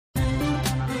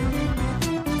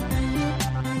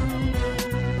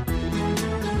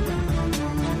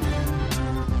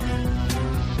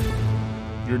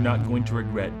not going to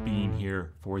regret being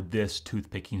here for this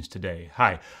Toothpickings today.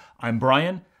 Hi, I'm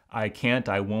Brian. I can't,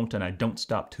 I won't, and I don't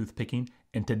stop toothpicking.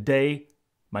 And today,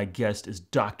 my guest is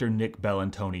Dr. Nick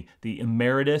Bellantoni, the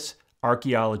Emeritus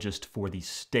Archaeologist for the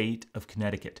state of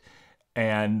Connecticut.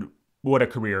 And what a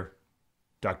career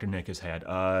Dr. Nick has had.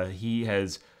 He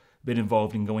has been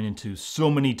involved in going into so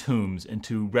many tombs,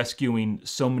 into rescuing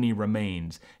so many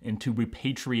remains, into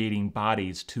repatriating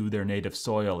bodies to their native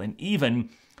soil, and even,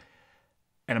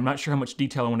 and I'm not sure how much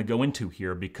detail I want to go into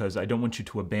here because I don't want you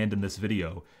to abandon this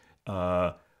video,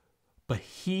 but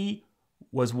he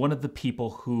was one of the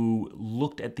people who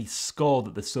looked at the skull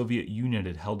that the Soviet Union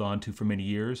had held on to for many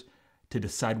years to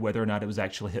decide whether or not it was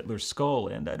actually Hitler's skull.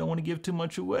 And I don't want to give too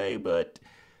much away, but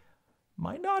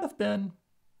might not have been.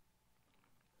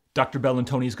 Dr.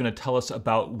 Bellantoni is going to tell us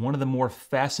about one of the more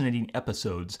fascinating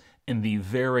episodes in the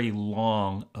very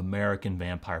long American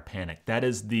vampire panic. That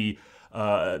is the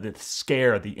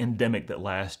scare, the endemic that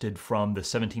lasted from the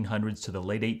 1700s to the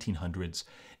late 1800s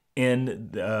in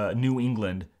New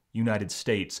England, United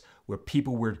States, where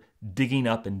people were digging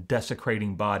up and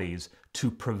desecrating bodies to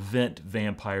prevent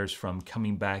vampires from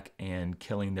coming back and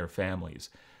killing their families.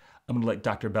 I'm going to let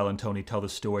Dr. Bellantoni tell the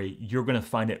story. You're going to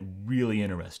find it really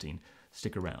interesting.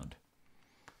 Stick around.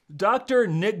 Dr.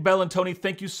 Nick Bellantoni,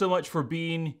 thank you so much for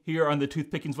being here on the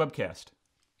Toothpickings webcast.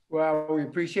 Well, we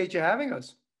appreciate you having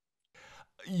us.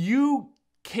 You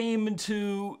came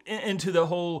into the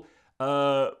whole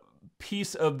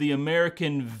piece of the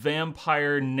American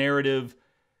vampire narrative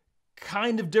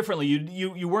kind of differently.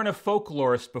 You weren't a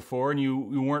folklorist before, and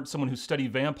you weren't someone who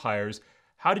studied vampires.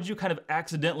 How did you kind of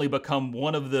accidentally become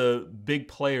one of the big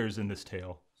players in this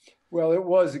tale? Well, it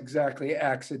was exactly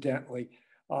accidentally.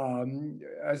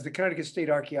 As the Connecticut State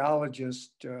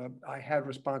Archaeologist, I had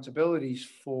responsibilities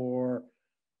for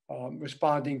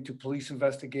responding to police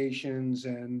investigations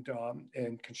and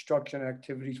construction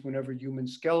activities whenever human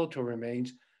skeletal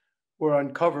remains were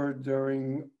uncovered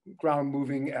during ground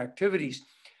moving activities.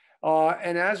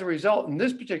 And as a result, in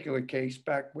this particular case,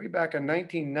 way back in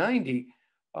 1990,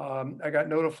 I got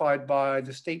notified by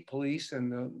the state police and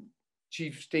the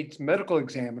chief state's medical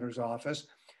examiner's office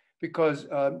because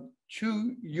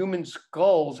two human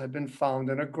skulls had been found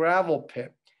in a gravel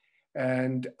pit.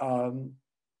 And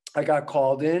I got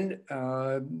called in.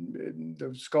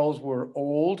 The skulls were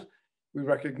old. We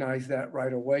recognized that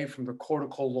right away from the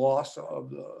cortical loss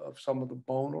of some of the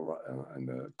bone in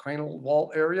the cranial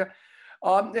vault area,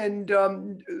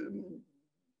 and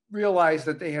realized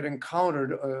that they had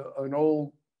encountered an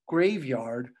old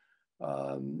graveyard,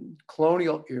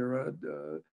 colonial era.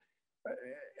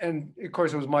 And of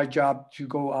course, it was my job to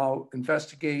go out,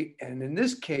 investigate. And in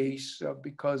this case,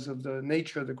 because of the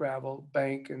nature of the gravel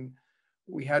bank, and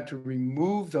we had to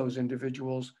remove those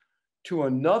individuals to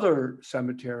another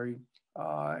cemetery.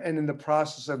 And in the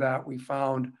process of that, we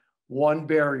found one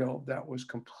burial that was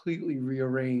completely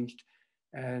rearranged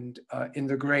and in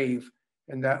the grave.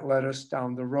 And that led us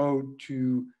down the road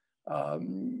to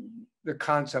the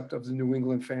concept of the New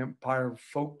England vampire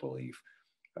folk belief.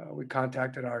 We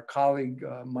contacted our colleague,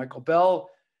 Michael Bell,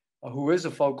 who is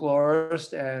a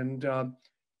folklorist, and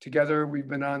together we've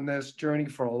been on this journey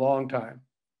for a long time.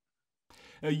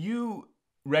 Now, you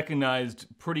recognized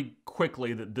pretty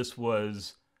quickly that this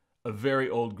was a very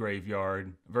old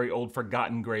graveyard, very old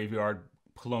forgotten graveyard,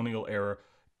 colonial era.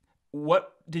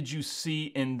 What did you see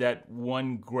in that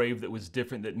one grave that was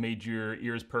different that made your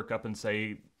ears perk up and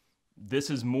say,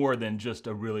 this is more than just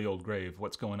a really old grave?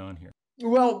 What's going on here?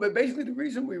 Well, but basically the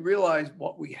reason we realized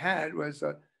what we had was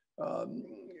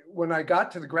when I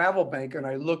got to the gravel bank and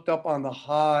I looked up on the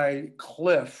high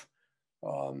cliff,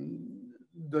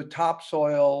 the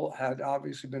topsoil had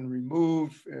obviously been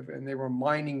removed and they were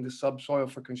mining the subsoil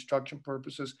for construction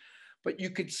purposes. But you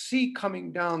could see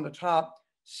coming down the top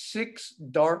 6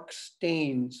 dark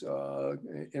stains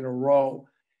in a row.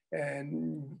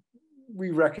 And we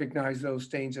recognize those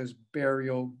stains as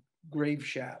burial grave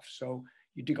shafts. So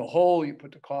you dig a hole, you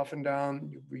put the coffin down,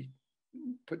 you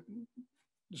put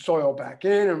the soil back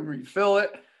in and refill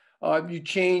it. You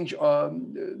change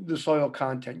the soil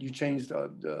content, you change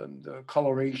the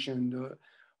coloration,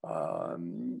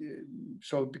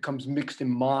 so it becomes mixed and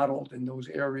mottled in those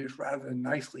areas rather than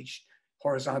nicely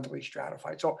horizontally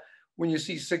stratified. So when you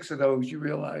see 6 of those, I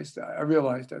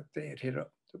realized that they had hit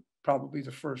probably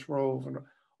the first row of an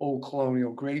old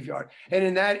colonial graveyard. And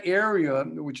in that area,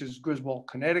 which is Griswold,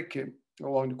 Connecticut,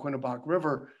 along the Quinebaug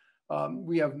River,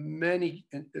 we have many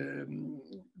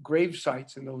grave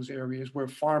sites in those areas where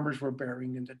farmers were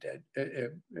burying in the dead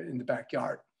in the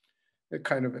backyard,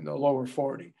 kind of in the lower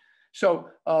 40. So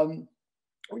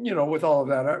with all of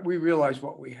that, we realized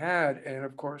what we had. And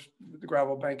of course, the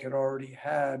gravel bank had already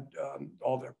had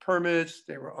all their permits.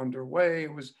 They were underway.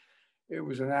 It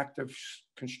was an active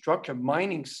construction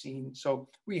mining scene. So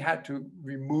we had to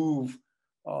remove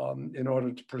in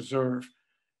order to preserve.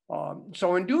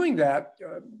 So in doing that,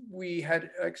 we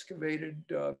had excavated,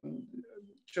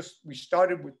 we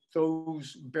started with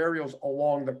those burials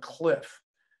along the cliff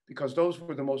because those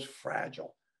were the most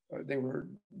fragile. They were,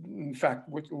 in fact,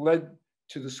 what led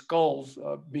to the skulls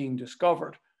being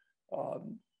discovered.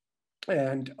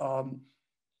 And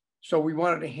so we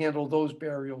wanted to handle those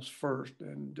burials first.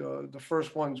 And the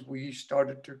first ones we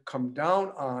started to come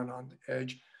down on the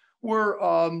edge were,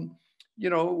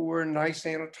 were in nice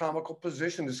anatomical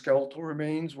position. The skeletal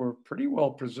remains were pretty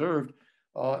well preserved.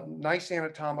 Nice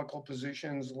anatomical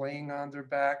positions, laying on their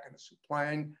back in a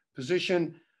supine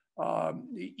position.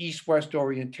 The east-west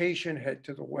orientation, head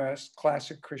to the west,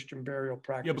 classic Christian burial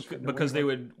practice. Yeah, because they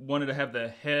wanted to have the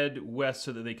head west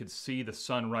so that they could see the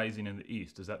sun rising in the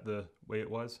east. Is that the way it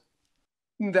was?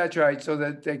 That's right, so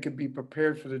that they could be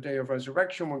prepared for the day of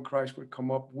resurrection when Christ would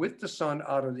come up with the sun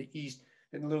out of the east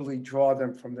and literally draw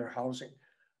them from their housing.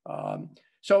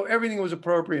 So everything was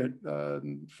appropriate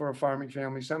for a farming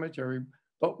family cemetery,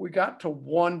 but we got to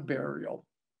one burial,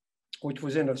 which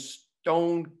was in a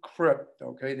stone crypt.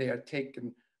 Okay, they had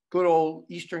taken good old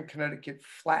Eastern Connecticut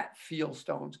flat field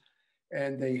stones,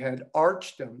 and they had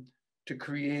arched them to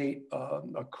create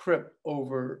a crypt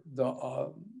over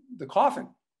the coffin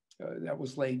that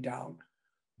was laid down.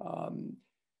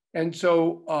 And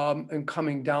so, in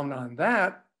coming down on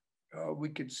that, we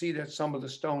could see that some of the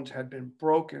stones had been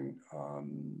broken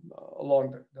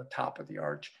along the top of the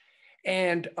arch,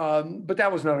 and but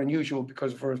that was not unusual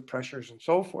because of earth pressures and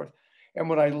so forth. And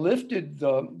when I lifted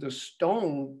the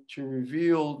stone to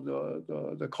reveal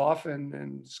the coffin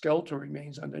and skeletal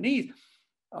remains underneath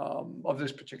of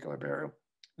this particular burial,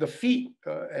 the feet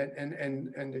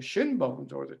and the shin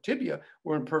bones or the tibia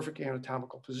were in perfect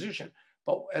anatomical position.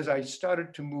 But as I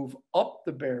started to move up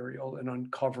the burial and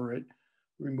uncover it,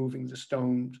 removing the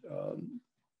stones,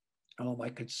 I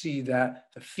could see that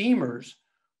the femurs,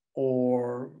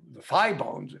 or the thigh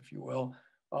bones, if you will,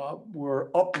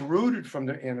 were uprooted from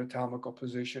their anatomical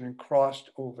position and crossed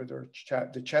over the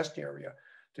chest area.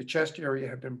 The chest area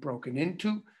had been broken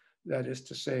into. That is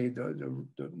to say,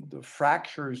 the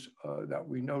fractures that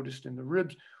we noticed in the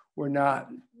ribs were not,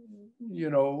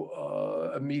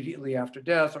 immediately after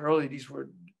death. Early, these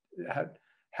had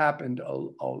happened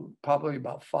probably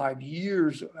about 5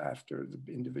 years after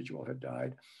the individual had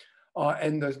died.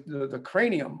 And the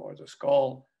cranium, or the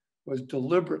skull, was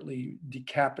deliberately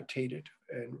decapitated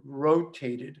and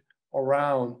rotated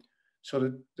around so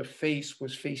that the face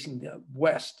was facing the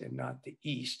west and not the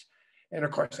east. And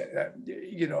of course,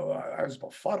 I was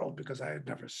befuddled because I had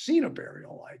never seen a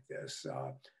burial like this,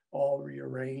 all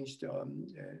rearranged.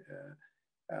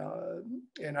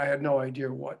 And I had no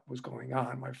idea what was going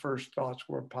on. My first thoughts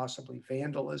were possibly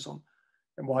vandalism.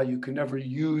 And while you can never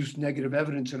use negative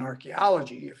evidence in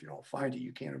archaeology, if you don't find it,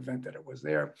 you can't invent that it was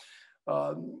there.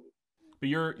 But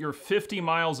you're 50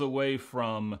 miles away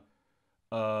from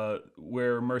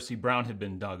where Mercy Brown had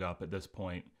been dug up at this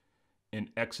point in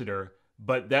Exeter.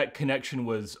 But that connection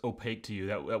was opaque to you.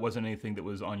 That wasn't anything that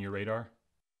was on your radar?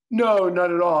 No,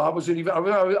 not at all. I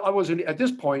wasn't at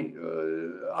this point.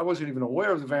 I wasn't even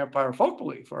aware of the vampire folk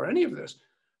belief or any of this.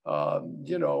 I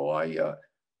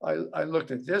looked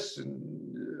at this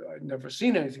and I'd never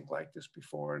seen anything like this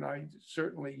before. And I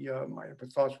certainly, my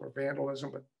thoughts were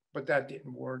vandalism, but that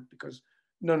didn't work because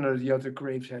none of the other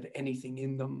graves had anything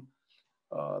in them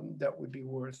that would be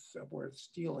worth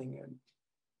stealing.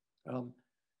 And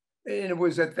it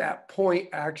was at that point,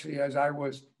 actually, as I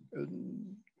was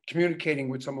communicating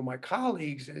with some of my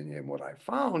colleagues and what I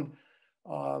found,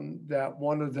 that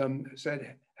one of them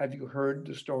said, "Have you heard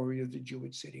the story of the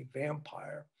Jewett City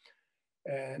vampire?"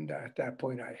 And at that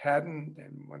point I hadn't.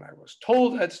 And when I was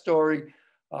told that story,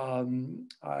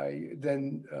 I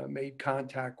then made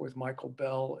contact with Michael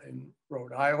Bell in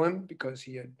Rhode Island, because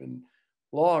he had been,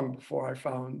 long before I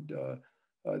found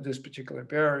this particular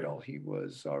burial, he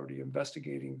was already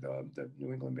investigating the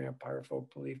New England vampire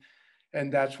folk belief.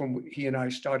 And that's when he and I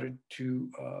started to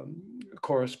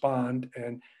correspond.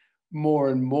 And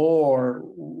more,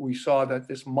 we saw that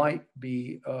this might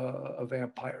be a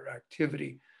vampire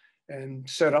activity, and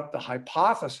set up the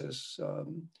hypothesis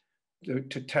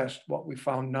to test what we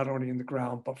found, not only in the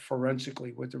ground, but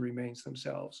forensically with the remains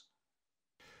themselves.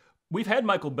 We've had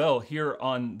Michael Bell here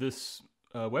on this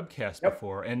webcast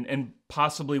before, and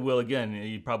possibly will again.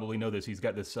 You probably know this. He's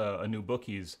got this a new book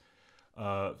he's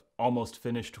almost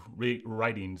finished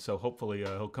writing, so hopefully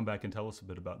he'll come back and tell us a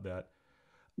bit about that.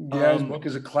 Yeah, his book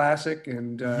is a classic,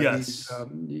 and Yes.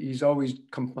 he's always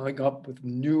coming up with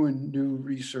new and new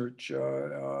research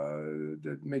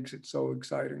that makes it so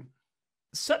exciting.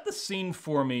 Set the scene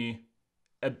for me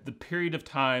at the period of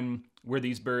time where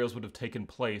these burials would have taken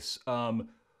place.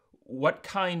 What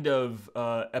kind of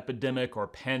epidemic or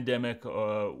pandemic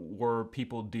were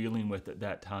people dealing with at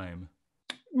that time?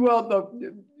 Well,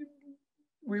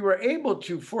 we were able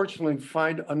to fortunately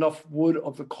find enough wood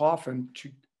of the coffin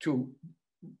to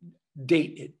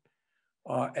date it.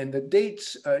 And the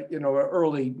dates, are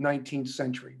early 19th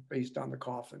century based on the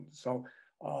coffin. So,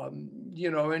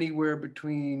 anywhere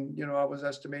between, I was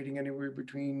estimating anywhere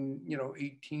between,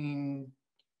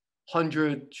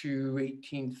 1800 to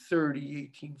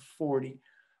 1830, 1840.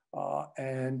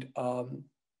 And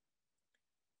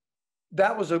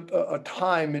that was a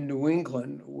time in New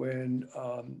England when,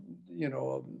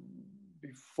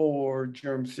 before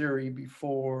germ theory,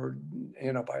 before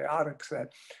antibiotics,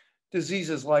 that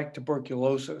diseases like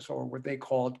tuberculosis, or what they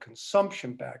called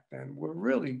consumption back then, were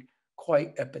really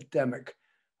quite epidemic.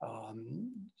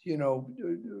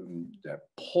 That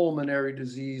pulmonary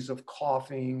disease of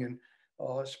coughing and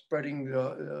spreading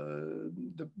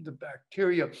the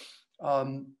bacteria.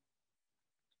 Um,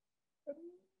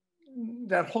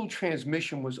 that whole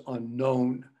transmission was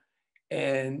unknown.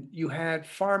 And you had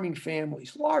farming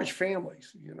families, large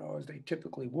families, as they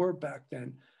typically were back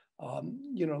then,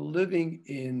 living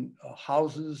in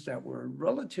houses that were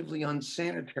relatively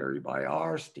unsanitary by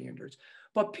our standards.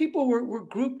 But people were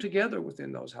grouped together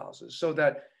within those houses so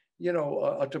that,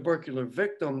 a tubercular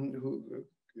victim who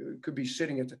could be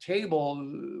sitting at the table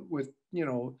with,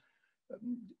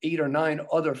 8 or 9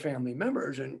 other family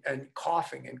members and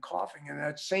coughing and coughing. And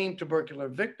that same tubercular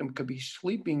victim could be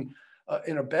sleeping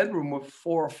in a bedroom with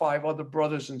 4 or 5 other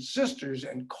brothers and sisters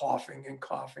and coughing and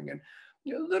coughing. And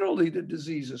literally the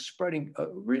disease is spreading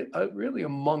really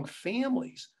among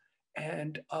families.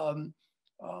 And of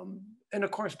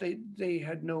course, they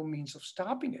had no means of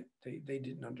stopping it. They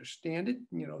didn't understand it.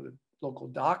 The local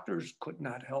doctors could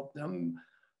not help them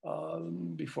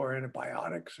before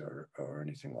antibiotics or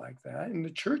anything like that. And the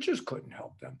churches couldn't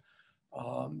help them.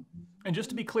 And just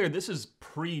to be clear, this is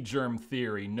pre-germ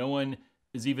theory. No one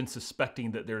is even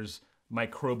suspecting that there's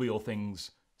microbial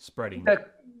things spreading.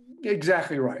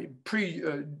 Exactly right.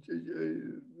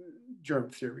 Germ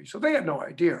theory. So they had no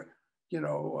idea,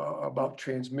 about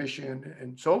transmission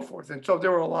and so forth. And so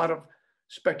there were a lot of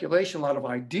speculation, a lot of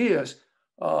ideas.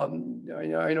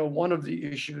 I know one of the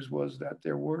issues was that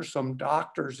there were some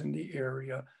doctors in the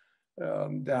area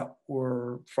that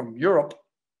were from Europe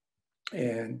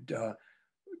and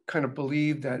kind of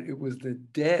believed that it was the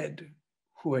dead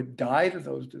who had died of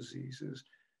those diseases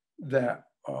that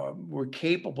were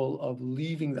capable of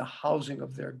leaving the housing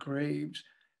of their graves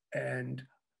and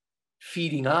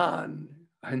feeding on,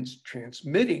 hence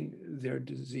transmitting their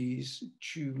disease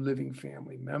to living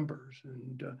family members.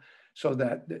 And so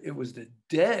that it was the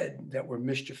dead that were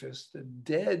mischievous, the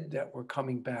dead that were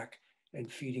coming back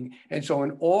and feeding. And so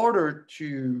in order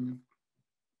to,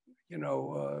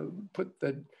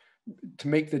 to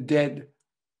make the dead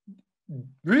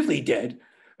really dead,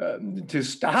 to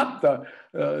stop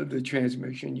the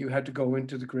transmission, you had to go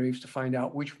into the graves to find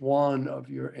out which one of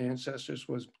your ancestors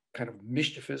was kind of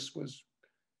mischievous, was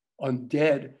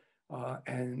undead,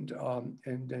 and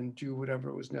then do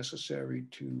whatever was necessary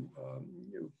to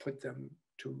put them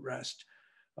to rest.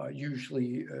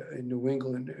 Usually in New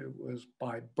England, it was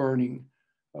by burning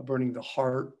the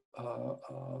heart,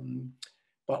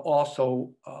 but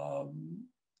also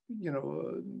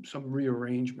some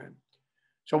rearrangement.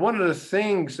 So one of the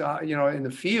things, in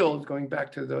the field, going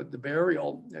back to the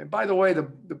burial, and by the way, the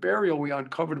burial we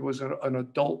uncovered was an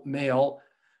adult male,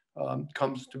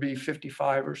 comes to be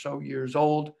 55 or so years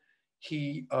old.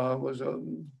 He was a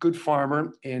good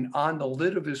farmer, and on the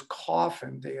lid of his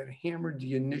coffin, they had hammered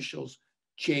the initials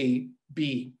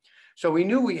JB. So we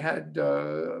knew we had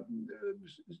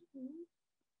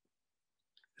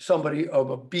somebody of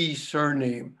a B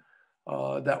surname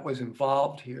that was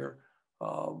involved here.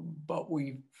 But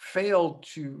we failed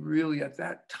to really at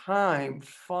that time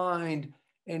find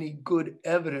any good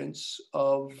evidence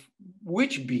of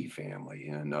which B family.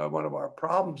 And one of our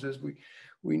problems is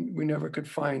we never could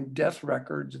find death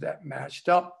records that matched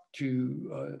up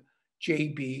to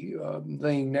JB.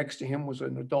 Laying next to him was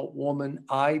an adult woman,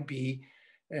 IB,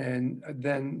 and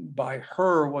then by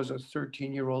her was a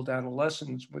 13-year-old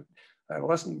adolescent with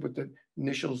the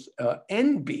initials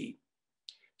NB.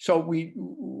 So we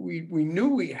knew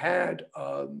we had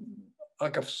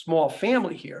like a small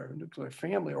family here, a nuclear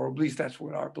family, or at least that's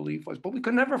what our belief was. But we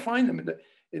could never find them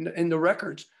in the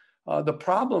records. The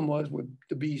problem was with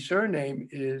the B surname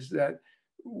is that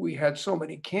we had so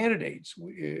many candidates.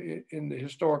 In the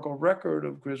historical record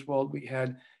of Griswold, we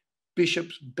had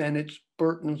Bishops, Bennets,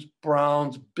 Burtons,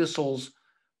 Browns, Bissells,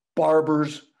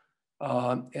 Barbers,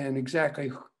 and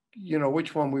exactly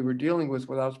which one we were dealing with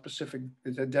without specific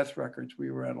the death records.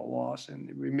 We were at a loss, and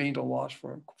it remained a loss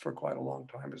for quite a long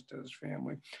time as to his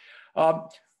family.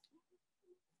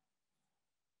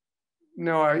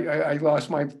 No, I lost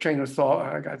my train of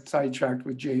thought. I got sidetracked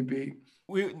with JB.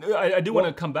 I do want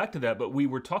to come back to that, but we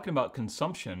were talking about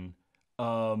consumption,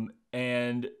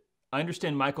 and I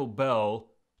understand Michael Bell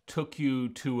took you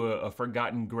to a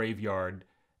forgotten graveyard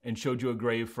and showed you a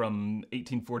grave from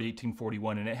 1840,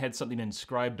 1841, and it had something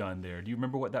inscribed on there. Do you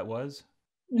remember what that was?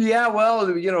 Yeah, well,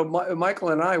 Michael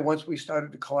and I, once we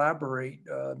started to collaborate,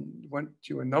 went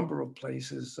to a number of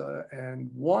places,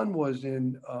 and one was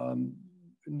in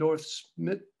North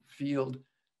Smithfield,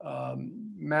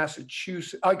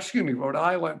 Massachusetts, Rhode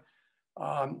Island.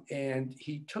 And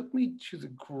he took me to the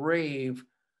grave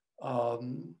of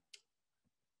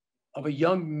a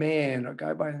young man, a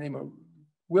guy by the name of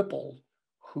Whipple,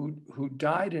 who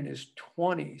died in his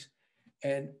 20s.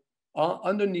 And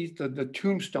underneath the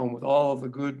tombstone with all of the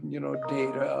good,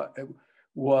 data,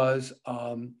 was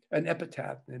an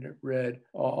epitaph, and it read,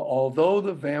 although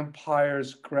the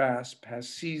vampire's grasp has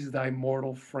seized thy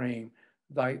mortal frame,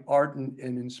 thy ardent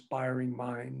and inspiring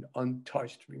mind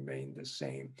untouched remained the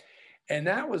same. And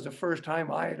that was the first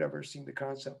time I had ever seen the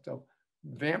concept of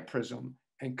vampirism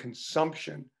and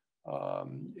consumption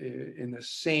in the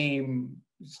same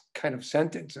kind of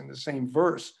sentence, in the same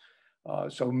verse.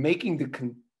 So making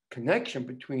the connection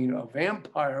between a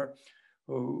vampire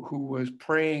who was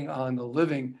preying on the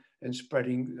living and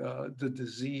spreading the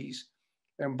disease.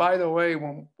 And by the way,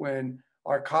 when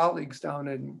our colleagues down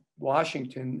in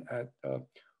Washington at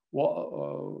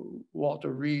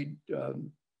Walter Reed's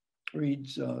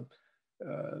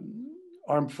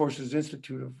Armed Forces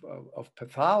Institute of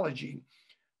Pathology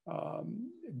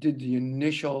did the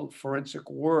initial forensic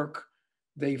work,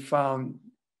 they found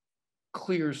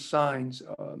clear signs,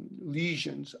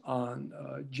 lesions on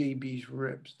JB's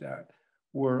ribs that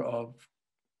were of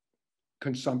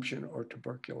consumption or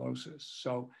tuberculosis.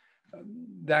 So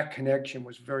that connection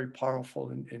was very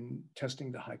powerful in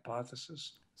testing the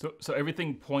hypothesis. So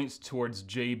everything points towards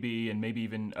JB and maybe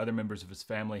even other members of his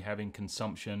family having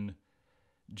consumption,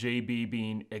 JB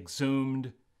being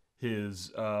exhumed,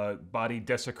 his body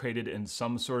desecrated in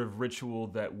some sort of ritual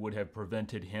that would have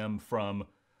prevented him from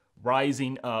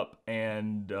rising up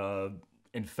and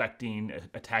infecting,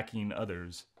 attacking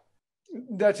others.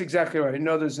 That's exactly right. And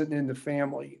others in the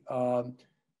family.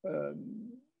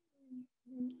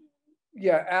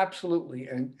 Yeah, absolutely.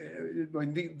 And at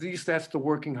least that's the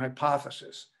working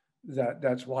hypothesis,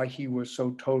 that's why he was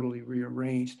so totally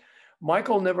rearranged.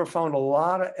 Michael never found a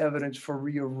lot of evidence for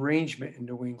rearrangement in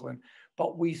New England,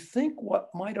 but we think what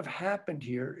might have happened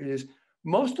here is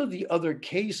most of the other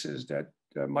cases that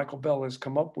Michael Bell has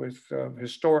come up with,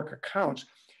 historic accounts,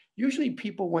 usually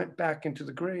people went back into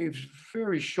the graves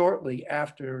very shortly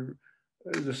after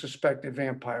the suspected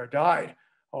vampire died,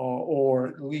 or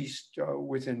at least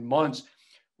within months.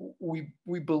 We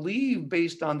believe,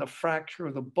 based on the fracture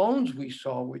of the bones we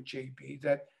saw with JB,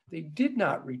 that they did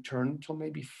not return until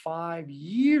maybe 5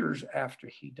 years after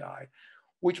he died,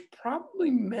 which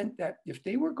probably meant that if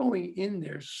they were going in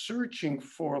there searching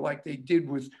for, like they did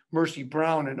with Mercy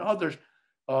Brown and others,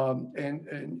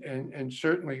 and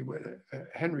certainly with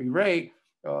Henry Ray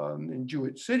in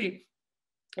Jewett City,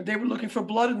 they were looking for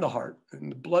blood in the heart,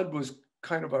 and the blood was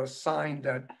kind of a sign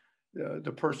that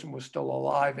the person was still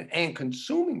alive and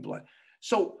consuming blood.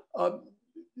 So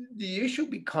the issue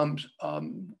becomes,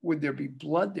 would there be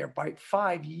blood there? By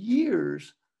 5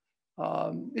 years,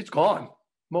 it's gone.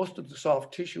 Most of the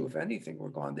soft tissue, if anything, were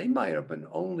gone. They might have been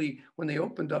only, when they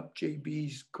opened up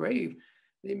JB's grave,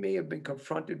 they may have been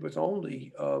confronted with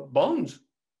only bones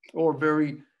or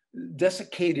very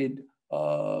desiccated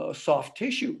soft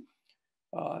tissue.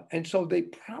 And so they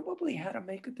probably had to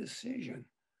make a decision.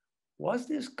 Was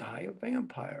this guy a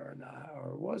vampire or not?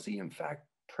 Or was he in fact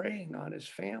preying on his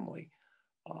family?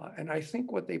 And I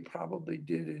think what they probably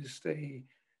did is they,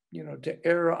 to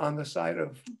err on the side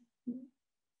of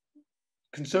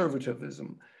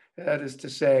conservatism, that is to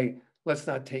say, let's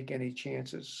not take any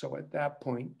chances. So at that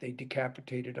point, they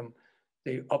decapitated him.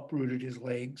 They uprooted his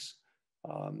legs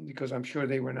because I'm sure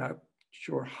they were not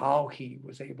sure how he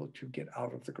was able to get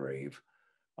out of the grave.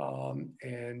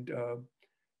 And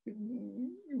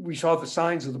we saw the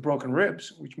signs of the broken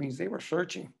ribs, which means they were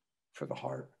searching for the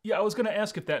heart. Yeah, I was going to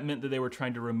ask if that meant that they were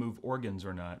trying to remove organs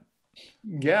or not.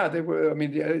 Yeah, they were. I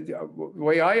mean, the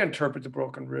way I interpret the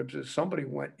broken ribs is somebody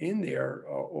went in there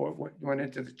or went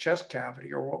into the chest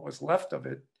cavity or what was left of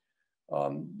it,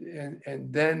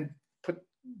 and then put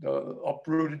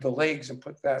uprooted the legs and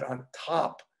put that on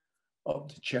top of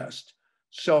the chest.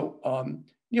 So,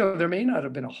 there may not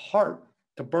have been a heart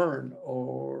to burn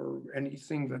or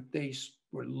anything that they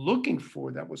were looking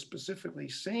for that was specifically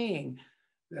saying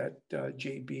that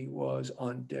JB was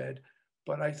undead.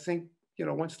 But I think,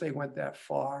 once they went that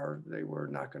far, they were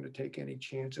not going to take any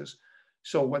chances.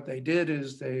 So what they did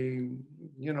is they,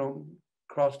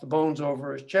 crossed the bones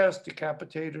over his chest,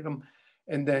 decapitated him,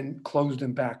 and then closed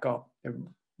him back up and,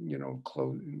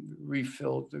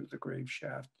 refilled the grave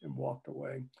shaft and walked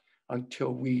away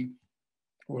until we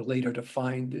were later to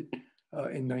find it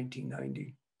in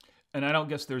 1990. And I don't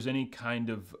guess there's any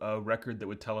kind of record that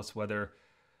would tell us whether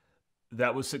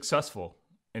that was successful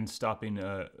in stopping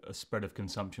a spread of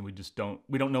consumption. We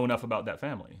don't know enough about that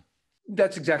family.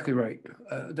 That's exactly right.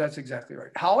 That's exactly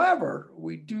right. However,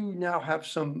 we do now have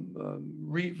some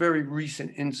very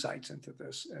recent insights into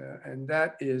this, and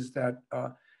that is that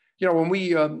when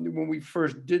we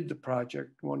first did the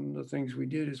project, one of the things we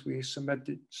did is we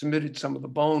submitted some of the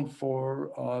bone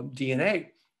for DNA,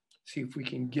 see if we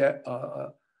can get.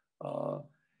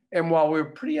 And while we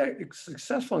were pretty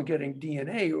successful in getting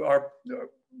DNA,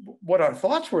 what our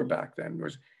thoughts were back then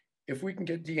was, if we can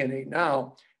get DNA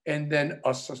now, and then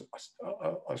us as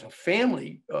a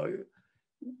family,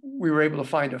 we were able to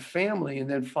find a family and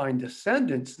then find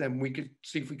descendants, then we could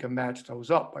see if we can match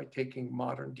those up by taking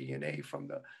modern DNA from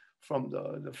the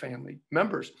family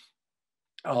members,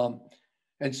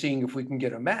 and seeing if we can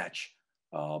get a match.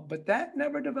 But that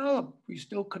never developed. We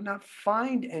still could not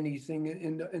find anything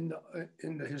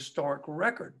in the historic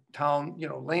record, town,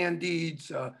 land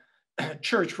deeds,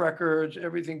 church records,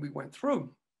 everything we went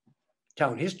through.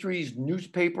 Town histories,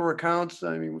 newspaper accounts.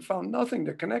 I mean, we found nothing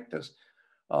to connect us.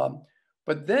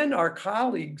 But then our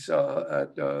colleagues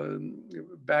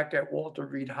back at Walter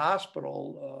Reed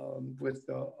Hospital with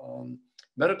the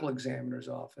medical examiner's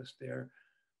office there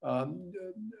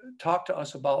talked to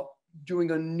us about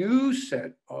doing a new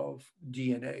set of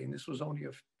DNA. And this was only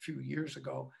a few years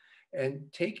ago. And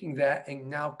taking that and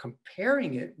now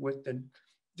comparing it with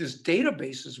this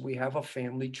databases we have of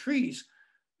family trees.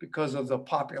 Because of the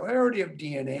popularity of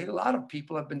DNA, a lot of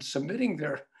people have been submitting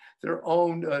their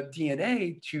own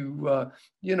DNA to,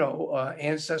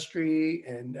 Ancestry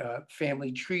and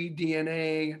family tree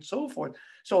DNA and so forth.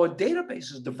 So a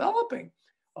database is developing.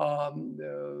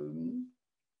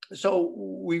 So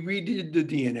we redid the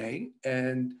DNA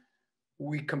and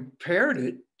we compared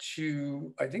it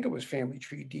to, I think it was family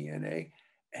tree DNA,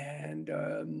 and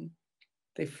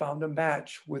they found a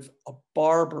match with a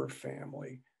Barber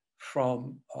family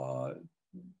from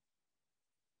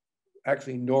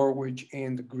actually Norwich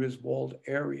and the Griswold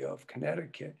area of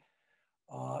Connecticut.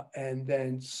 And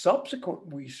then subsequent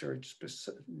research,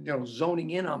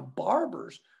 zoning in on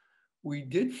barbers, we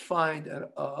did find an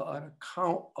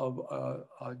account of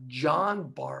a John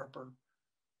Barber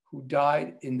who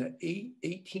died in the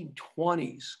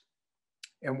 1820s.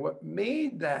 And what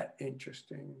made that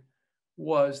interesting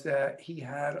was that he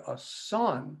had a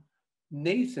son,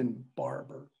 Nathan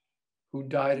Barber, who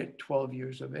died at 12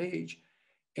 years of age.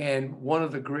 And one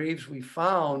of the graves we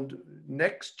found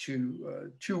next to,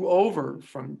 two over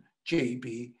from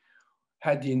JB,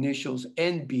 had the initials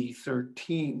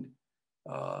NB13,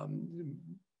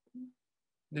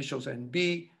 initials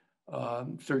NB,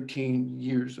 13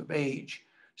 years of age.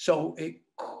 So it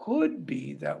could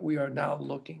be that we are now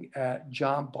looking at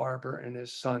John Barber and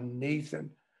his son, Nathan.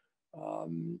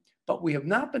 But we have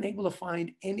not been able to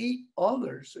find any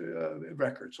others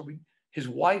records. So his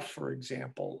wife, for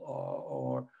example,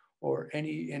 or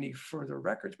any further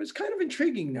records. But it's kind of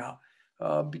intriguing now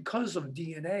because of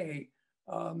DNA.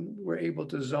 We're able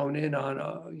to zone in on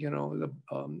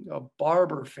a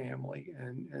Barber family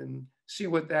and see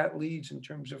what that leads in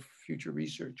terms of future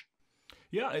research.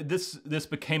 Yeah, this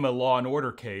became a Law and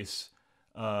Order case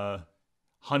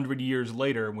 100 years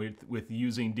later with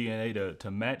using DNA to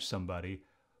match somebody.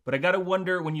 But I got to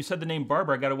wonder, when you said the name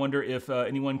Barber, I got to wonder if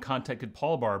anyone contacted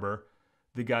Paul Barber,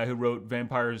 the guy who wrote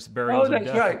Vampires, Burials, and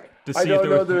Death. Right. To see I don't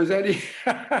know if there's any.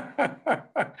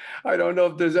 I don't know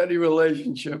if there's any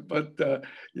relationship, but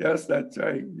yes, that's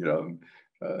right.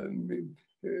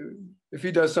 If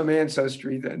he does some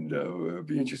ancestry, then it would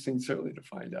be interesting, certainly, to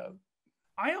find out.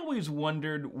 I always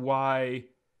wondered why,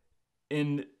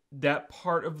 in that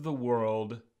part of the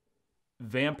world,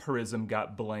 vampirism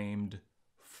got blamed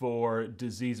for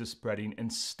diseases spreading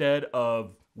instead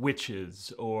of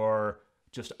witches or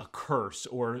just a curse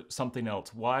or something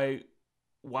else. Why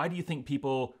do you think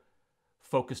people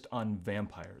focused on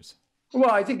vampires?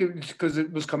 Well, I think it's because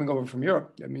it was coming over from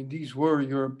Europe. I mean, these were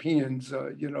Europeans,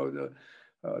 the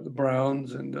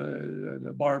Browns and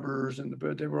the Barbers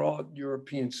they were all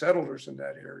European settlers in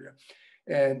that area.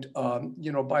 And,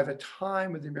 by the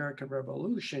time of the American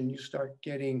Revolution, you start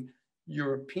getting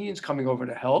Europeans coming over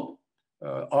to help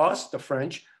us, the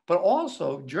French, but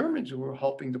also Germans who were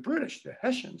helping the British, the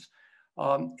Hessians.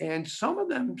 And some of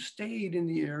them stayed in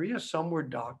the area. Some were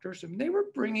doctors, and they were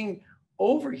bringing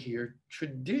over here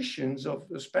traditions of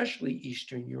especially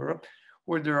Eastern Europe,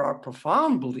 where there are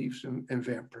profound beliefs in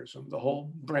vampirism. The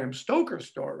whole Bram Stoker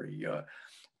story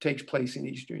takes place in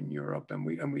Eastern Europe,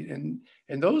 and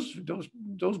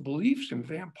those beliefs in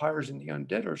vampires and the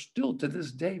undead are still to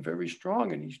this day very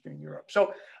strong in Eastern Europe.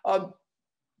 So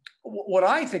what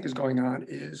I think is going on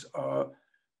is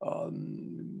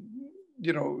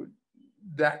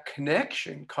that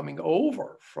connection coming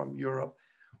over from Europe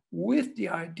with the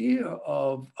idea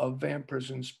of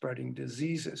vampirism spreading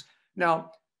diseases.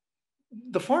 Now,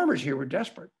 the farmers here were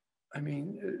desperate. I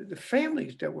mean, the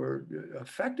families that were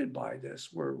affected by this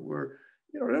were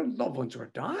their loved ones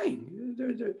were dying.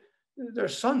 Their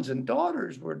sons and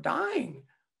daughters were dying,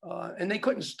 and they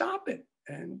couldn't stop it.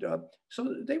 And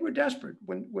so they were desperate.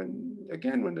 When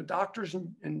the doctors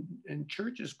and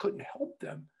churches couldn't help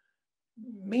them,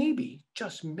 maybe,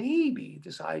 just maybe,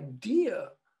 this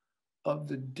idea of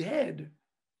the dead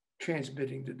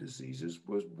transmitting the diseases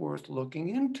was worth looking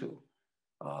into.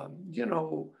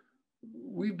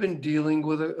 We've been dealing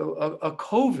with a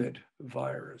COVID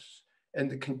virus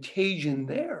and the contagion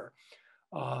there.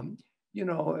 And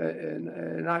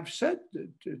I've said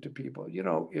to people,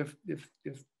 if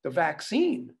the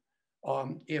vaccine,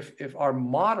 if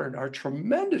our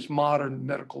tremendous modern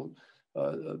medical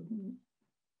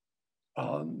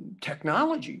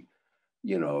technology,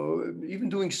 even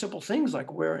doing simple things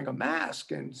like wearing a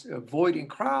mask and avoiding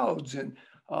crowds and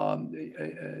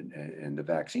the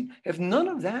vaccine, if none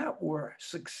of that were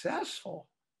successful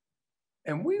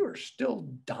and we were still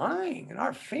dying and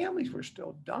our families were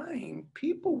still dying,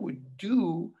 people would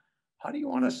do, how do you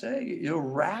want to say,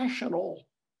 irrational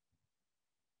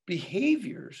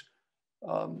behaviors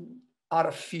out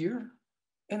of fear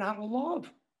and out of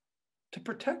love to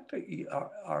protect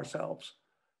ourselves.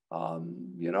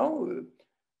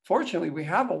 Fortunately, we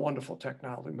have a wonderful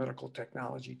technology, medical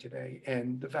technology today,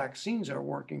 and the vaccines are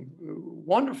working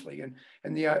wonderfully,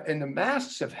 and the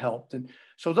masks have helped, and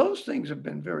so those things have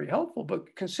been very helpful.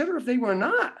 But consider if they were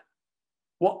not,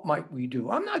 what might we do?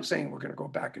 I'm not saying we're going to go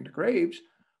back into graves,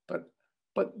 but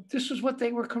this is what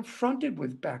they were confronted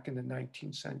with back in the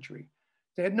 19th century.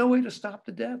 They had no way to stop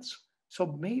the deaths, so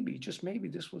maybe, just maybe,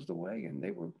 this was the way, and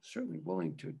they were certainly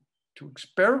willing to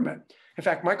experiment. In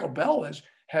fact, Michael Bell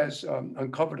has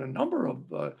uncovered a number of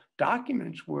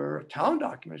town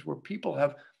documents where people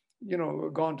have,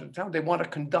 gone to the town. They want to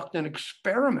conduct an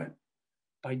experiment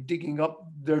by digging up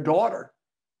their daughter.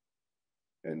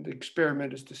 And the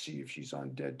experiment is to see if she's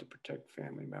undead to protect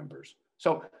family members.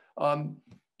 So,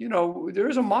 there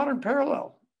is a modern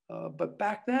parallel, but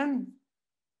back then,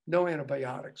 no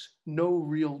antibiotics, no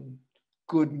real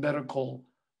good medical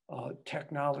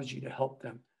technology to help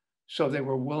them. So they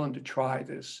were willing to try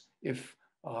this if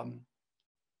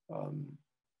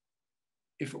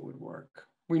it would work.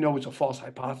 We know it's a false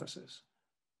hypothesis,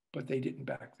 but they didn't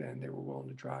back then. They were willing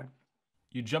to try.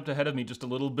 You jumped ahead of me just a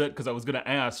little bit because I was going to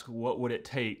ask, what would it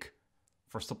take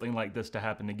for something like this to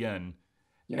happen again?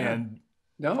 Yeah.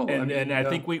 I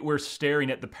think we're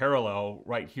staring at the parallel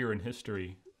right here in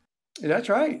history. That's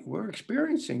right. We're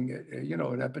experiencing,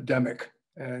 an epidemic,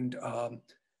 and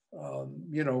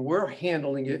we're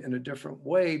handling it in a different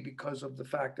way because of the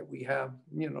fact that we have,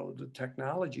 the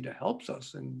technology that helps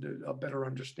us and a better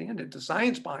understand it, the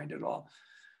science behind it all.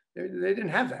 They didn't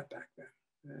have that back then.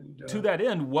 And to that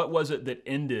end, what was it that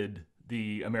ended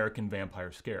the American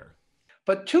vampire scare?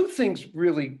 But two things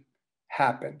really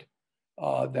happened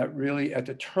that really, at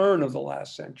the turn of the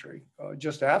last century,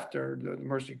 just after the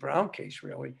Mercy Brown case,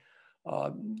 really,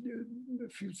 a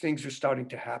few things are starting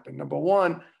to happen. Number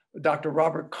one, Dr.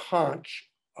 Robert Conch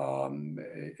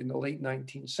in the late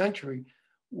 19th century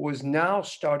was now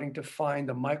starting to find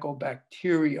the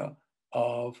mycobacteria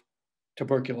of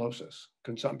tuberculosis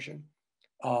consumption.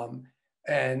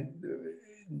 And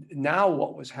now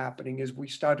what was happening is we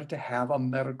started to have a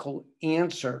medical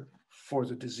answer for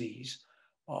the disease.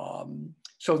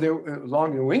 So there,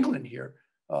 along New England here,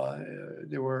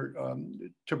 there were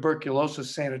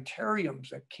tuberculosis sanitariums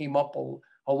that came up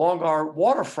along our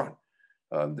waterfront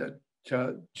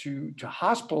to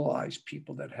hospitalize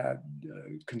people that had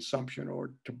consumption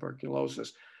or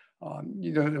tuberculosis.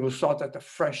 It was thought that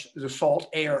the salt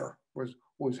air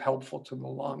was helpful to the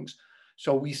lungs.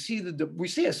 So we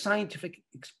see a scientific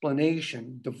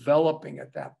explanation developing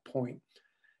at that point.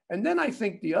 And then I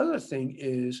think the other thing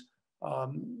is,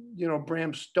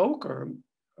 Bram Stoker,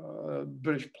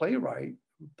 British playwright,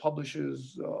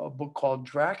 publishes a book called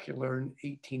Dracula in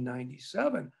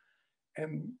 1897,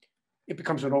 and it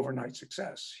becomes an overnight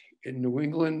success in New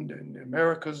England and the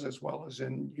Americas as well as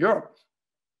in Europe.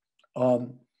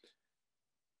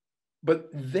 But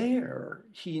there,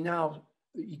 he now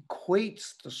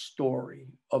equates the story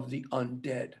of the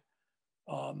undead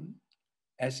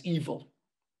as evil,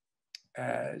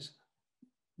 as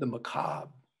the macabre,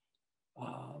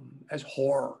 as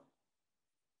horror.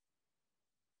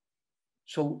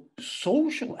 So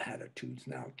social attitudes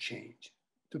now change.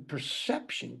 The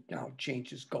perception now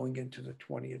changes going into the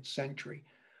 20th century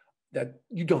that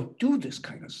you don't do this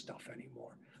kind of stuff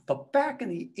anymore. But back in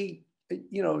the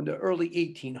early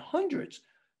 1800s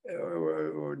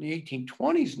or the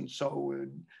 1820s and so,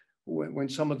 when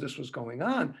some of this was going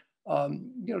on,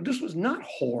 this was not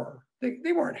horror.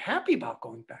 They weren't happy about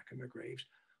going back in their graves.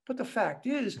 But the fact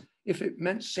is, if it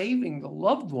meant saving the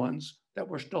loved ones that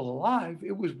were still alive,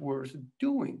 it was worth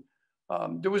doing.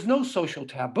 There was no social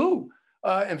taboo.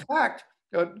 In fact,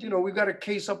 we've got a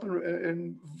case up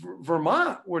in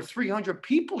Vermont where 300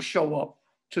 people show up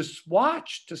to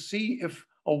watch to see if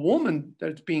a woman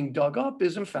that's being dug up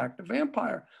is in fact a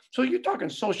vampire. So you're talking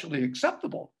socially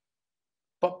acceptable.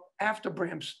 But after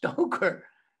Bram Stoker,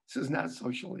 this is not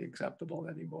socially acceptable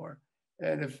anymore.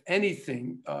 And if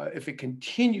anything, if it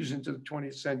continues into the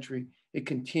 20th century, it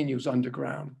continues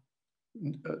underground,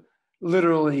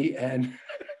 literally and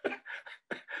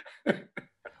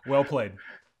well played.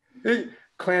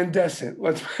 Clandestine.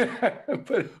 Let's put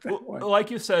it that way.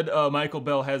 Like you said, Michael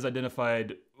Bell has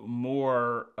identified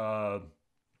more.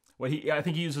 I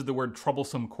think he uses the word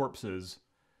troublesome corpses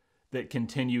that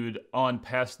continued on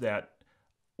past that.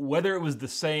 Whether it was the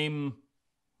same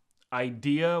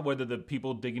idea, whether the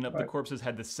people digging up the corpses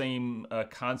had the same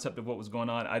concept of what was going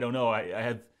on, I don't know.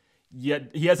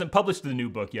 He hasn't published the new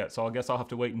book yet, so I guess I'll have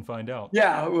to wait and find out.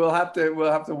 Yeah, we'll have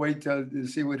to wait to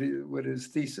see what his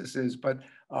thesis is. But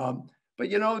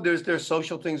there's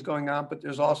social things going on, but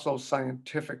there's also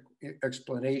scientific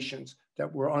explanations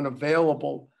that were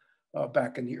unavailable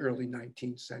back in the early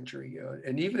 19th century,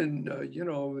 and even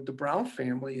the Brown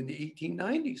family in the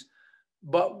 1890s.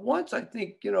 But once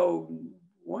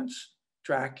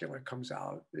Dracula comes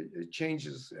out, it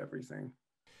changes everything.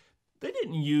 They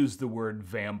didn't use the word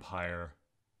vampire.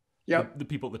 Yep. The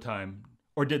people at the time,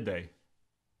 or did they?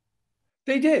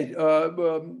 They did.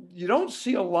 You don't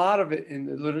see a lot of it in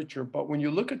the literature, but when you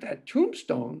look at that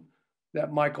tombstone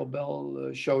that Michael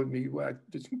Bell showed me,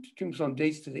 the tombstone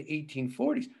dates to the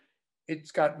 1840s.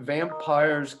 It's got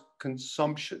vampires,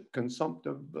 consumptive.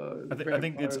 I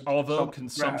think it's although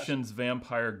consumption's grasp.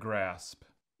 Vampire grasp.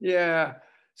 Yeah.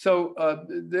 So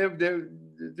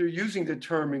they're using the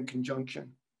term in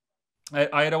conjunction.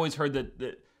 I had always heard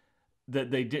that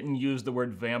they didn't use the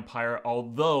word vampire,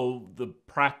 although the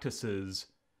practices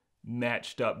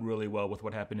matched up really well with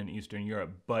what happened in Eastern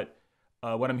Europe. But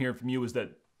what I'm hearing from you is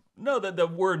that the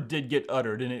word did get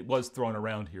uttered and it was thrown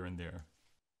around here and there.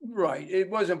 Right. It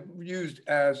wasn't used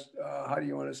as, how do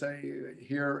you want to say,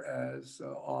 here as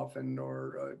often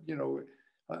or,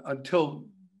 until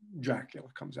Dracula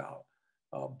comes out.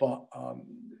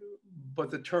 But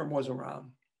the term was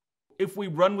around. If we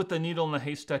run with the needle in the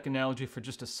haystack analogy for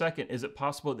just a second, is it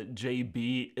possible that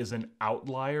JB is an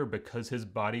outlier because his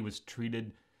body was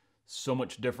treated so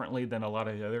much differently than a lot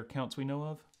of the other accounts we know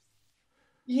of?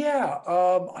 Yeah,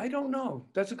 I don't know.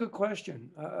 That's a good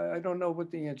question. I don't know what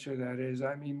the answer to that is.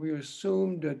 I mean, we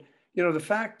assumed that, the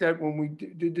fact that when we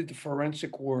did the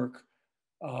forensic work,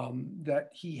 that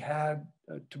he had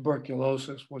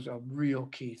tuberculosis was a real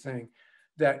key thing.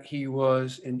 That he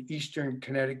was in Eastern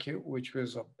Connecticut, which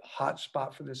was a hot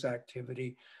spot for this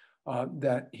activity,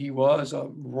 that he was a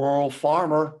rural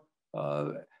farmer,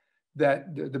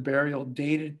 that the burial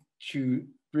dated to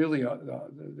really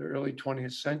the early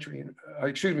 20th century,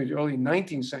 the early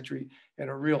 19th century, and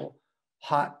a real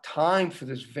hot time for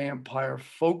this vampire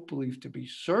folk belief to be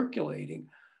circulating.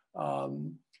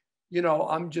 I'm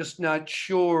just not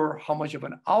sure how much of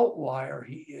an outlier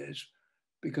he is,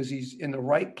 because he's in the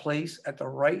right place at the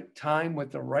right time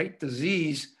with the right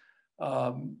disease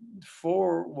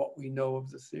for what we know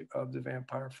of the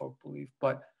vampire folk belief.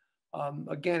 But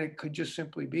again, it could just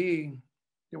simply be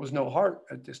there was no heart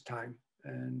at this time,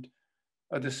 and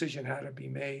a decision had to be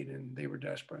made, and they were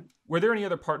desperate. Were there any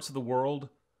other parts of the world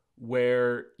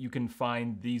where you can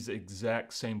find these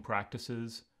exact same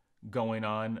practices going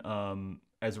on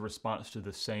as a response to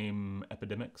the same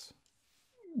epidemics?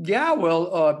 Yeah,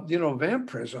 well,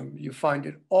 vampirism, you find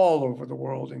it all over the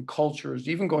world in cultures,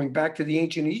 even going back to the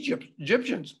ancient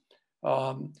Egyptians.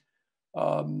 Um,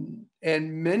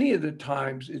 and many of the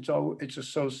times it's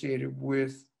associated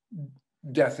with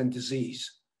death and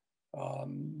disease.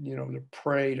 The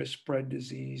prey to spread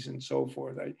disease and so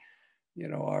forth. You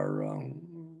know, our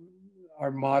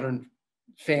our modern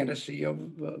fantasy of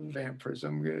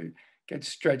vampirism gets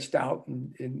stretched out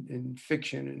in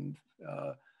fiction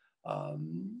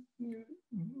um,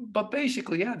 but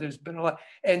basically, yeah, there's been a lot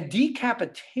and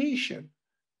decapitation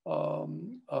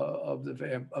of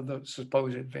the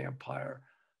supposed vampire.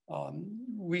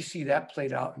 We see that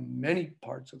played out in many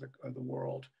parts of the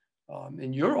world.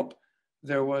 In Europe,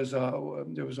 there was a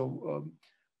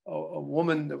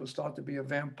woman that was thought to be a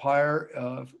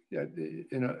vampire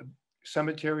in a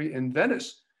cemetery in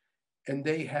Venice, and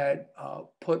they had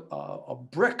put a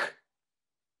brick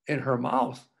in her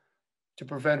mouth to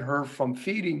prevent her from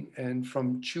feeding and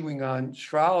from chewing on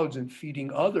shrouds and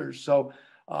feeding others. So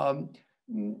um,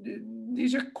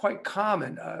 these are quite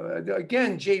common.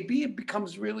 Again, JB, it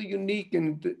becomes really unique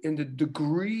in the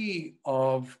degree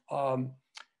of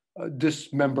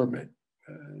dismemberment,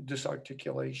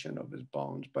 disarticulation of his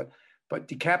bones, but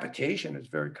decapitation is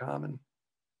very common.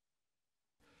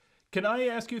 Can I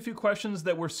ask you a few questions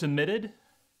that were submitted?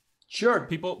 Sure.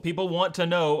 People want to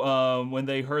know when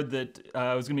they heard that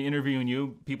I was going to be interviewing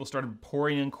you. People started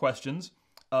pouring in questions.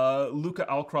 Luca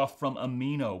Alcroft from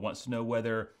Amino wants to know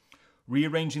whether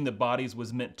rearranging the bodies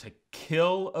was meant to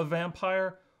kill a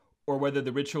vampire, or whether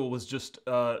the ritual was just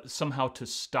somehow to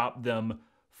stop them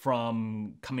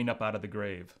from coming up out of the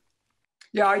grave.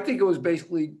 Yeah, I think it was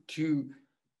basically to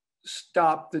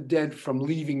stop the dead from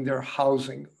leaving their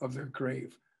housing of their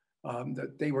grave.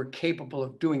 That they were capable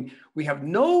of doing. We have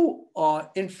no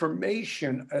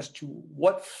information as to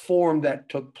what form that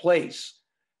took place.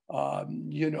 Bram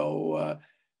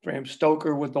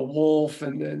Stoker with the wolf,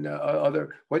 and then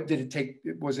what did it take?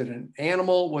 Was it an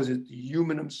animal? Was it the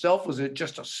human himself? Was it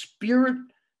just a spirit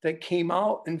that came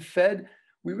out and fed?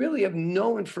 We really have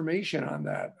no information on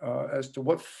that as to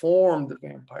what form the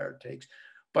vampire takes.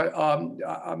 But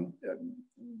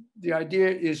the idea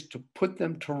is to put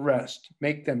them to rest,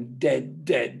 make them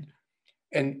dead,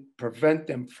 and prevent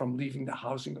them from leaving the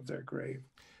housing of their grave.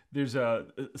 There's a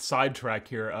sidetrack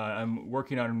here. I'm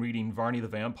working on reading Varney the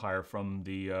Vampire from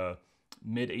the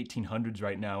mid 1800s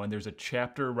right now, and there's a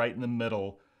chapter right in the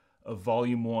middle of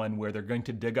volume 1 where they're going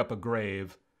to dig up a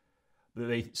grave that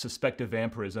they suspect of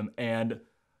vampirism, and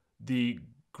the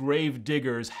grave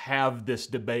diggers have this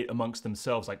debate amongst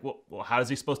themselves, like, well, how is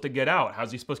he supposed to get out?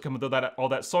 How's he supposed to come with all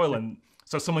that soil? And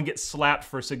so someone gets slapped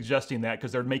for suggesting that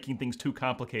because they're making things too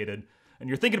complicated. And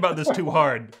you're thinking about this too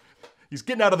hard. He's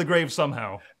getting out of the grave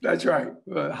somehow. That's right.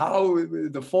 How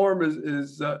the form was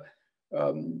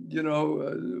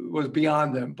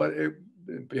beyond them, but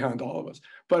beyond all of us.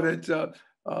 But it's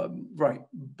right.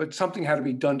 But something had to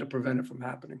be done to prevent it from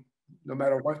happening, no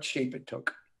matter what shape it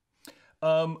took.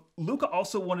 Luca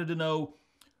also wanted to know,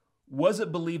 was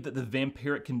it believed that the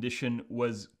vampiric condition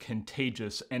was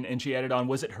contagious? And she added on,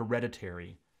 was it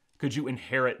hereditary? Could you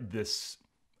inherit this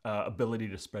ability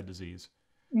to spread disease?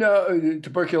 No,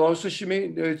 tuberculosis, you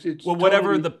mean? It's well,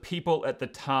 whatever the people at the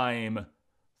time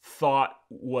thought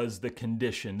was the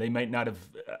condition. They might not have,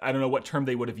 I don't know what term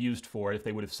they would have used for it, if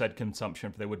they would have said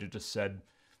consumption, if they would have just said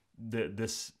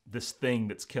this thing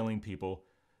that's killing people.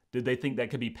 Did they think that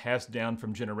could be passed down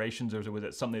from generations, or was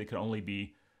it something that could only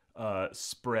be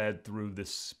spread through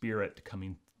this spirit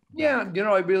coming? Yeah,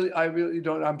 I really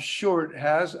don't. I'm sure it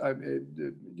has.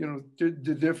 The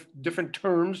different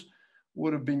terms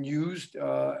would have been used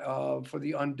for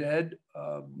the undead,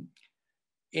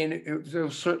 and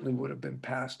it certainly would have been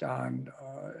passed on,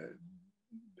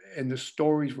 and the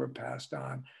stories were passed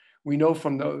on. We know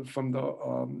from the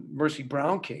Mercy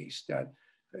Brown case that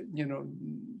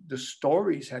the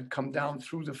stories had come down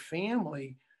through the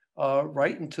family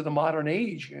right into the modern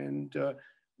age,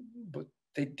 but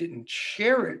they didn't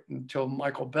share it until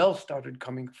Michael Bell started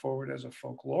coming forward as a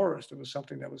folklorist. It was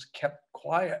something that was kept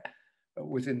quiet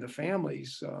within the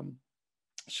families,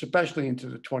 especially into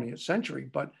the 20th century.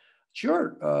 But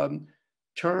sure,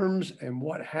 terms and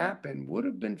what happened would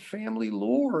have been family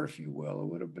lore, if you will. It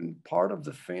would have been part of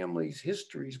the family's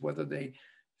histories. Whether they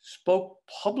spoke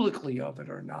publicly of it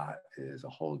or not is a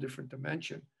whole different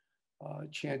dimension.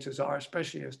 Chances are,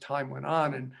 especially as time went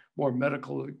on and more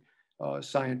medical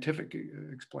scientific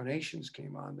explanations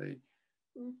came on, they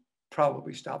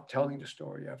probably stopped telling the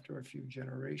story after a few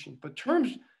generations. But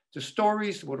the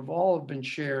stories would have all been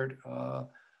shared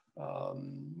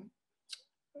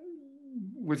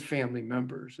with family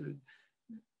members.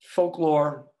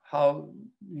 Folklore, how,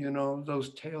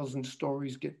 those tales and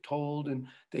stories get told, and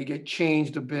they get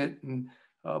changed a bit,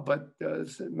 but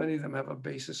many of them have a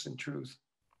basis in truth.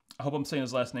 I hope I'm saying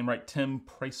his last name right. Tim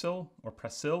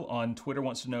Presil on Twitter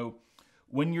wants to know,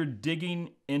 when you're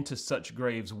digging into such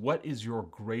graves, what is your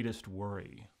greatest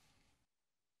worry?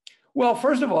 Well,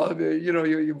 first of all,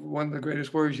 one of the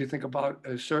greatest worries you think about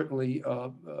is certainly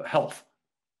health.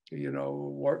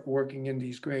 Working in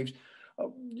these graves. Uh,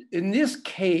 in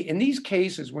these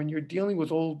cases, when you're dealing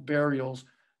with old burials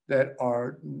that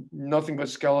are nothing but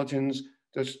skeletons,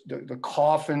 the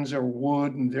coffins are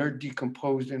wood and they're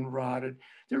decomposed and rotted,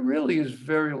 there really is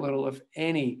very little, if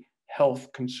any,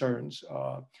 health concerns.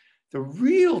 The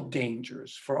real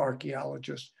dangers for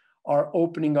archaeologists are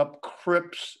opening up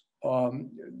crypts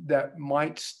that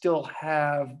might still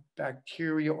have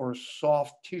bacteria or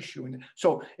soft tissue.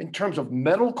 So in terms of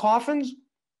metal coffins,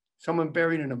 someone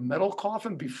buried in a metal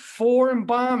coffin before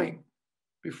embalming,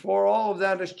 before all of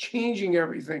that is changing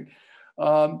everything,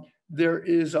 there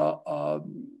is there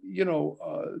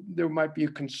might be a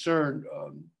concern.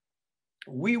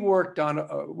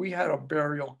 We had a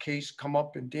burial case come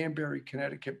up in Danbury,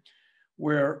 Connecticut,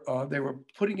 where they were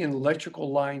putting in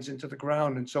electrical lines into the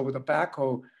ground. And so with a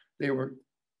backhoe, they were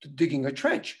digging a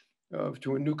trench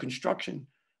to a new construction.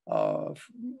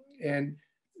 And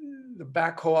the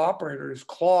backhoe operator, his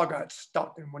claw got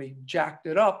stuck. And when he jacked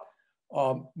it up,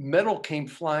 metal came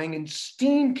flying and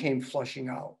steam came flushing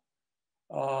out.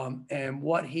 And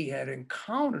what he had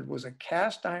encountered was a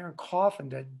cast iron coffin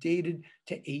that dated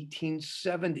to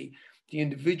 1870. The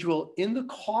individual in the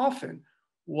coffin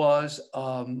was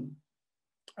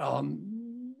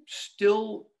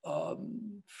still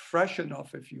fresh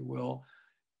enough, if you will,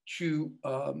 to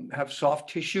have soft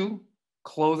tissue,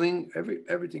 clothing,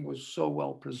 everything was so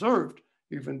well preserved,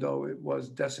 even though it was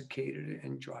desiccated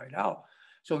and dried out.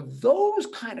 So those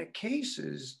kind of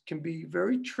cases can be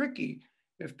very tricky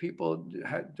if people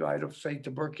had died of, say,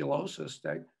 tuberculosis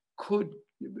that could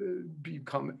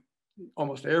become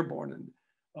almost airborne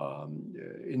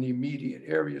in the immediate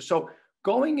area. So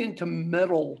going into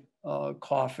metal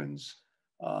coffins,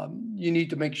 you need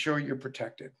to make sure you're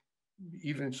protected,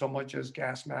 even so much as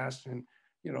gas masks and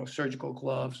surgical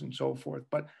gloves and so forth.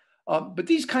 But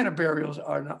these kind of burials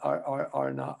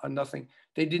are nothing.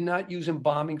 They did not use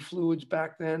embalming fluids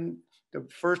back then. The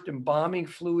first embalming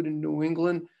fluid in New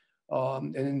England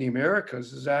and in the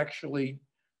Americas is actually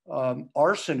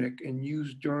arsenic, and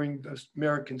used during the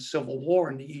American Civil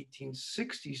War in the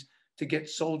 1860s to get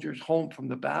soldiers home from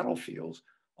the battlefields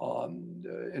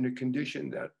in a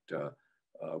condition that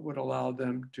would allow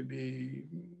them to be,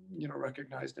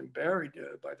 recognized and buried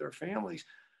by their families.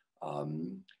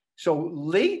 So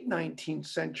late 19th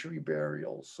century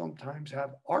burials sometimes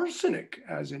have arsenic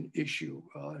as an issue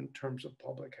in terms of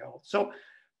public health. So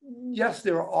yes,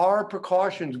 there are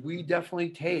precautions we definitely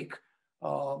take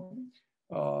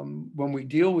when we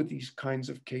deal with these kinds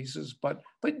of cases, but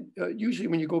usually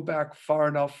when you go back far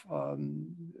enough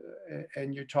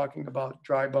and you're talking about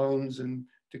dry bones and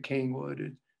decaying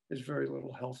wood, there's very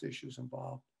little health issues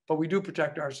involved. But we do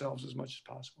protect ourselves as much as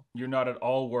possible. You're not at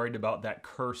all worried about that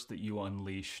curse that you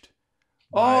unleashed.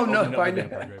 Oh no,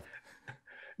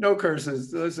 no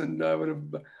curses. Listen,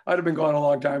 I'd have been gone a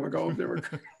long time ago if there were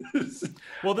curses.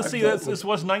 Well, this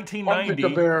was 1990.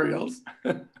 The burials.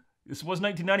 This was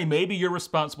 1990. Maybe you're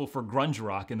responsible for grunge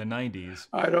rock in the 90s.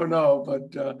 I don't know,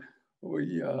 but the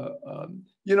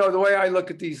way I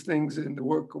look at these things and the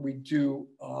work we do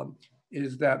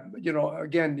is that,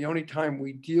 again, the only time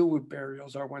we deal with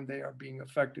burials are when they are being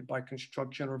affected by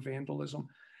construction or vandalism.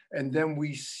 And then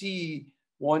we see,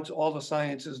 once all the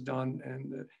science is done,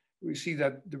 and we see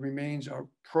that the remains are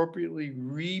appropriately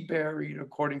reburied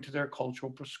according to their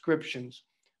cultural prescriptions,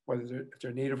 whether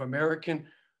they're Native American.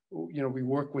 We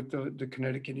work with the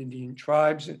Connecticut Indian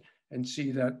tribes and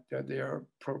see that they are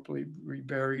appropriately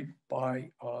reburied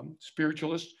by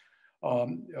spiritualists.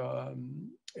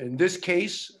 In this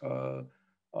case, at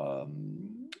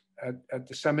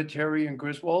the cemetery in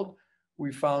Griswold, we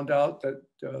found out that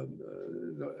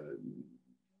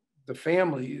the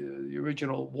family, the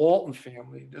original Walton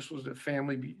family, this was the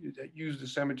family that used the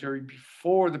cemetery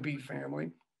before the Bee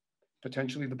family,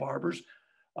 potentially the Barbers,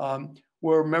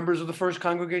 were members of the First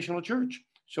Congregational Church.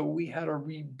 So we had a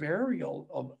reburial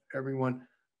of everyone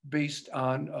based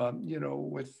on,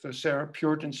 with the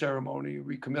Puritan ceremony,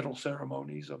 recommittal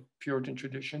ceremonies of Puritan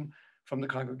tradition from the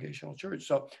Congregational Church.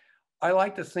 So I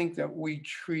like to think that we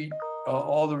treat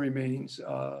all the remains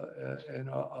in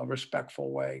a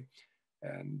respectful way.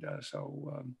 And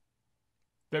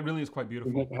that really is quite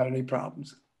beautiful. We never had any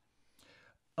problems.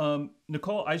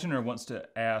 Nicole Eisner wants to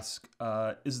ask,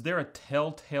 is there a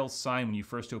telltale sign when you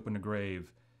first open a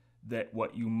grave that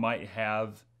what you might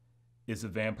have is a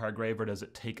vampire grave, or does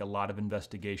it take a lot of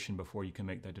investigation before you can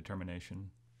make that determination?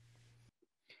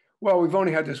 Well, we've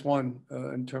only had this one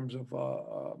in terms of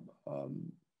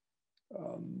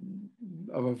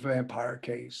a vampire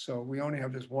case. So we only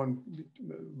have this one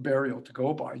burial to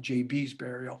go by, JB's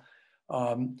burial.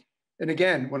 And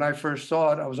again, when I first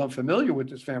saw it, I was unfamiliar with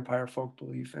this vampire folk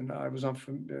belief, and I was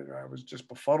just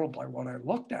befuddled by what I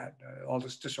looked at, all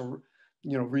this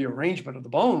rearrangement of the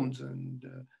bones and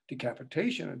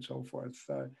decapitation and so forth.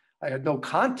 I had no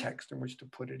context in which to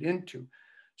put it into.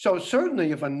 So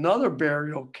certainly, if another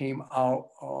burial came out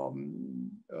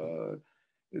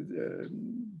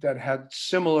that had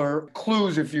similar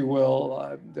clues, if you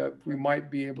will, that we might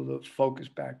be able to focus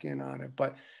back in on it.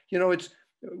 But it's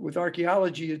with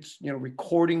archaeology, it's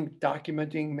recording,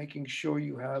 documenting, making sure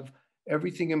you have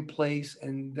everything in place,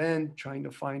 and then trying to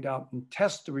find out and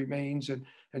test the remains and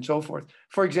so forth.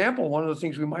 For example, one of the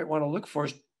things we might want to look for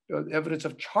is evidence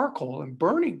of charcoal and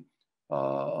burning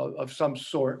of some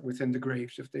sort within the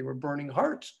graves, if they were burning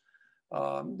hearts.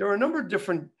 There are a number of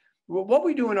different. What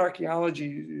we do in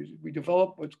archaeology is we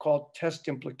develop what's called test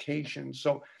implications.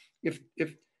 So if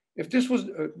this was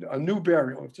a new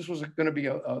burial, if this was going to be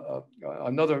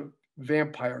another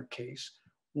vampire case,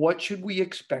 what should we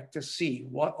expect to see?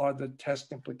 What are the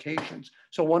test implications?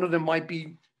 So one of them might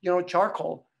be,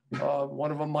 charcoal.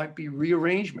 One of them might be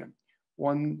rearrangement.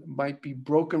 One might be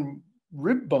broken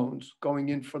rib bones going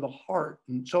in for the heart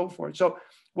and so forth. So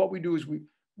what we do is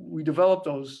we develop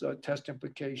those test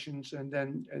implications and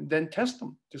then test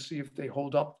them to see if they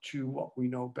hold up to what we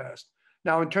know best.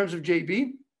 Now, in terms of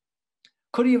JB,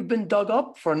 could he have been dug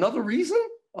up for another reason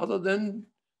other than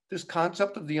this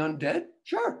concept of the undead?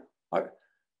 Sure.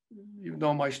 Even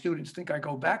though my students think I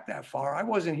go back that far, I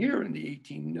wasn't here in the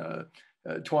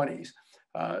 1820s.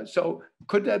 So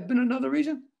could that have been another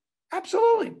reason?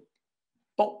 Absolutely.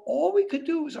 But all we could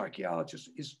do as archaeologists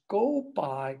is go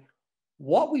by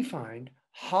what we find,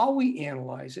 how we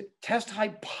analyze it, test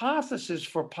hypotheses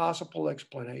for possible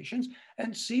explanations,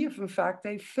 and see if in fact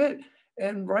they fit.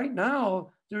 And right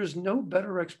now, there's no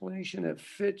better explanation that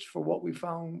fits for what we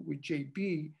found with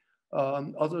JB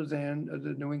other than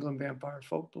the New England vampire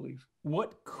folk belief.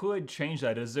 What could change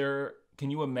that? Can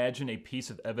you imagine a piece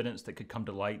of evidence that could come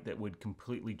to light that would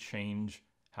completely change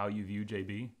how you view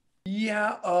JB?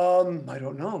 Yeah, I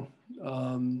don't know.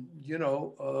 I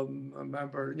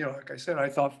remember, like I said, I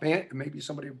thought maybe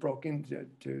somebody broke in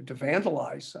to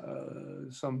vandalize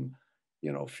some,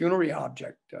 funerary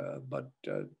object. But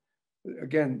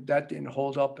again, that didn't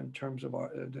hold up in terms of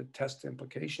the test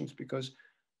implications because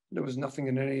there was nothing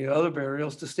in any of the other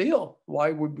burials to steal. Why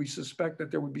would we suspect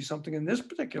that there would be something in this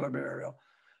particular burial?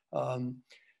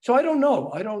 So I don't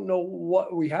know. I don't know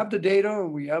what we have the data,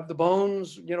 we have the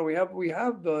bones, we have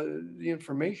the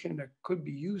information that could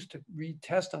be used to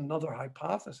retest another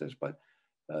hypothesis, but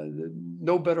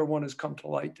no better one has come to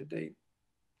light to date.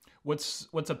 What's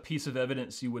a piece of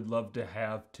evidence you would love to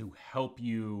have to help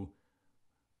you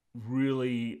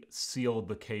really seal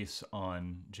the case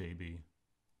on JB?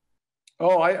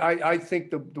 Oh, I think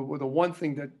the one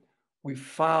thing that we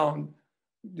found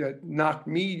that knocked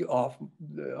me off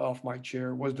my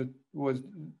chair was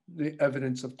the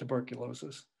evidence of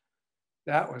tuberculosis.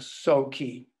 That was so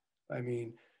key. I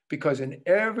mean, because in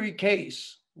every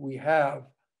case we have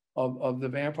of the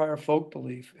vampire folk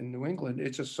belief in New England,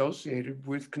 it's associated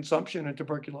with consumption and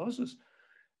tuberculosis.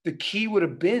 The key would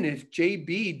have been if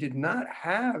JB did not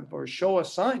have or show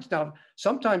us signs. Now,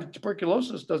 sometimes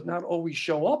tuberculosis does not always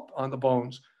show up on the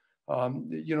bones.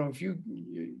 If you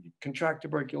contract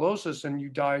tuberculosis and you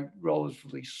die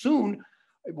relatively soon,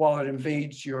 while it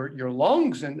invades your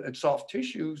lungs and soft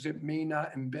tissues, it may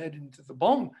not embed into the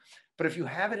bone. But if you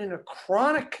have it in a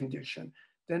chronic condition,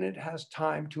 then it has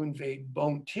time to invade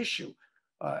bone tissue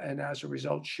and as a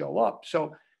result show up.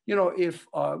 So, if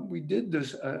we did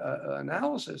this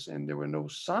analysis and there were no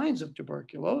signs of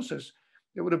tuberculosis,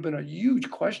 there would have been a huge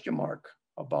question mark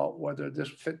about whether this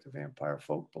fit the vampire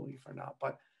folk belief or not.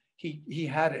 But he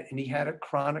had it, and he had it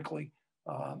chronically,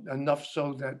 enough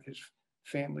so that his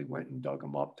family went and dug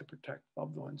him up to protect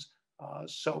loved ones.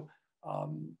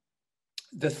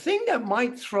 The thing that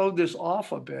might throw this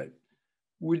off a bit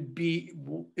would be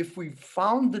if we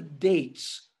found the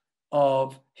dates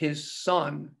of his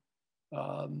son,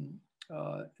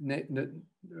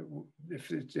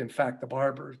 if it's in fact the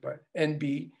Barbers, but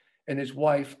NB, and his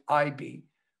wife IB.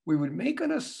 We would make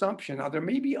an assumption. Now, there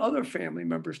may be other family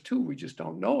members too, we just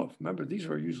don't know of. Remember, these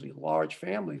are usually large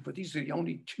families, but these are the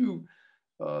only two,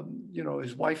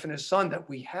 his wife and his son that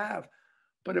we have.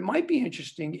 But it might be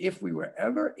interesting if we were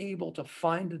ever able to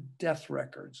find the death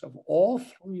records of all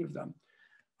three of them.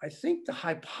 I think the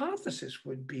hypothesis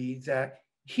would be that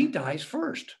he dies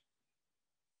first.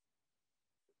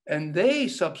 And they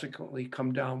subsequently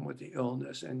come down with the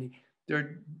illness, and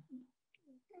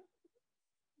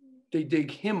they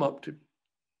dig him up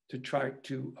to try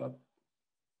to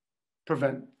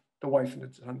prevent the wife and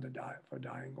the son from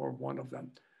dying, or one of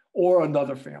them, or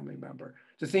another family member.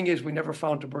 The thing is, we never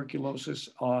found tuberculosis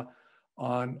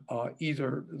on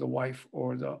either the wife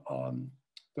or the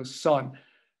son.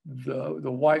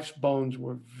 The wife's bones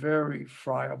were very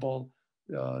friable.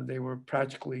 They were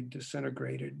practically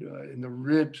disintegrated, and the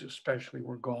ribs especially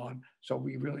were gone. So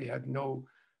we really had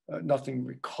nothing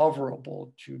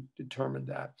recoverable to determine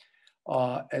that.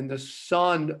 And the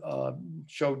son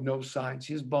showed no signs.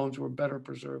 His bones were better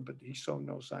preserved, but he showed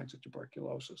no signs of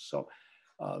tuberculosis. So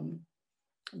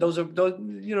those,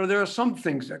 there are some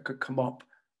things that could come up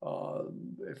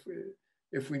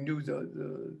if we knew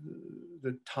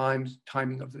the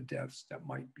timing of the deaths, that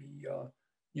might be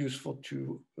useful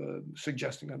to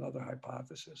suggesting another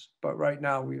hypothesis. But right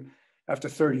now, after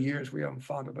 30 years, we haven't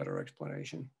found a better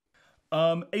explanation.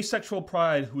 Asexual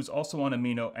Pride, who's also on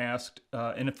Amino, asked,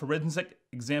 in a forensic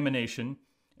examination,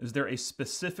 is there a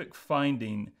specific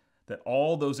finding that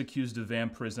all those accused of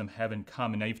vampirism have in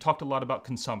common? Now, you've talked a lot about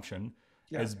consumption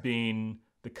as being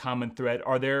the common thread.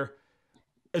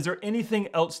 Is there anything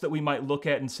else that we might look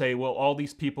at and say, well, all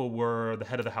these people were the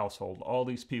head of the household, all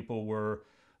these people were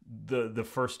the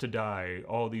first to die,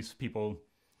 all these people,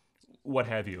 what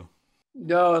have you?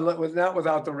 No, not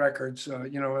without the records,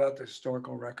 without the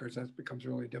historical records, that becomes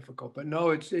really difficult. But no,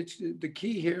 it's the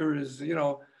key here is,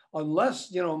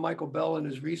 unless, Michael Bell in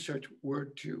his research were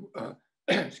to,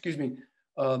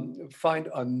 find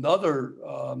another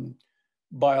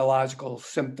biological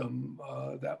symptom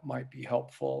that might be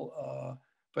helpful.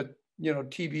 But,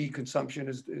 TB consumption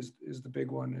is the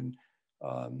big one. And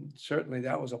certainly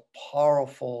that was a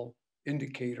powerful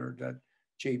indicator that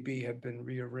JB had been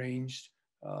rearranged.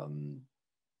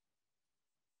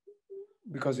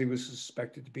 Because he was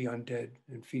suspected to be undead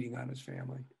and feeding on his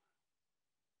family.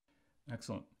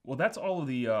 Excellent. Well, that's all of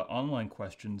the online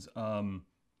questions.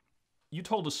 You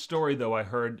told a story, though, I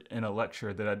heard in a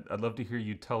lecture that I'd love to hear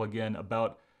you tell again,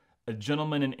 about a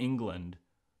gentleman in England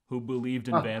who believed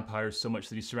in vampires so much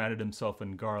that he surrounded himself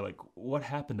in garlic. What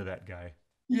happened to that guy?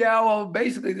 Yeah, well,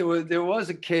 basically there was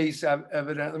a case,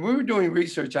 evidently. We were doing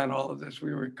research on all of this.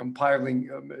 We were compiling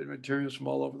materials from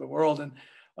all over the world, and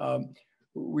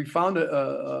we found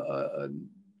a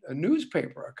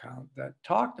newspaper account that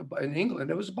talked about, in England,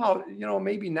 it was about,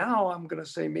 maybe now I'm going to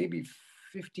say maybe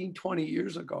 15, 20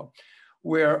 years ago,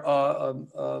 where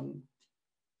a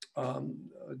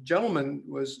gentleman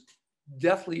was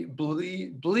deathly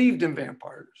believed in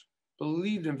vampires,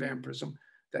 believed in vampirism,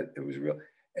 that it was real,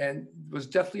 and was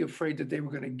deathly afraid that they were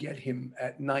going to get him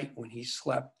at night when he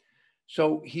slept.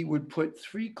 So he would put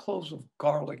 3 cloves of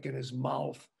garlic in his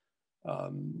mouth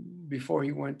before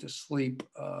he went to sleep,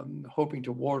 hoping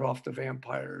to ward off the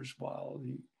vampires while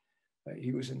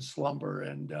he was in slumber.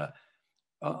 And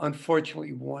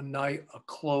unfortunately, one night, a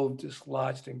clove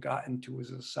dislodged and got into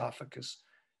his esophagus,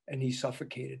 and he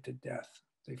suffocated to death.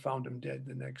 They found him dead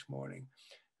the next morning.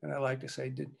 And I like to say,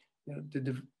 do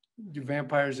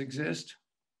vampires exist?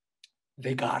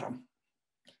 They got him.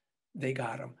 They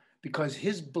got him because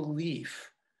his belief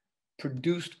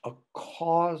produced a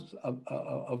cause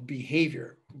of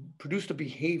behavior, produced a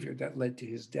behavior that led to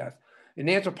his death. In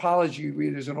anthropology,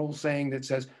 there's an old saying that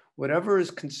says, whatever is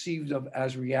conceived of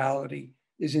as reality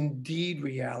is indeed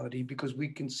reality, because we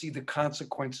can see the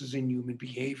consequences in human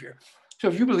behavior. So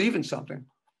if you believe in something,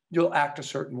 you'll act a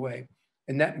certain way.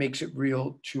 And that makes it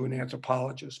real to an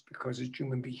anthropologist, because it's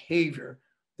human behavior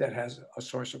that has a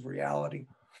source of reality.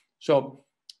 So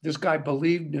this guy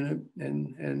believed in it,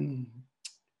 and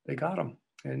they got him.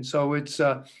 And so it's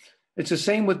the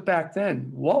same with back then.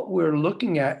 What we're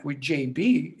looking at with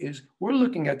JB is we're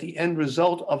looking at the end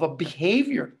result of a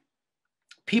behavior.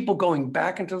 People going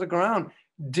back into the ground,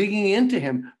 digging into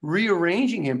him,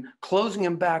 rearranging him, closing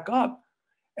him back up.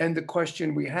 And the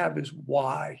question we have is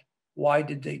why? Why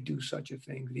did they do such a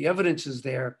thing? The evidence is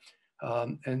there.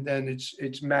 And then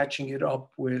it's matching it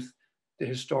up with the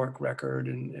historic record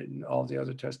and all the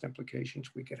other test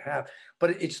implications we could have.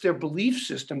 But it's their belief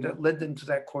system that led them to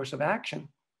that course of action.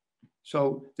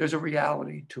 So there's a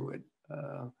reality to it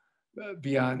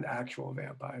beyond actual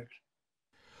vampires.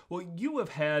 Well, you have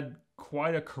had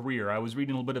quite a career. I was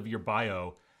reading a little bit of your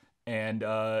bio, and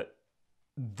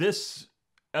this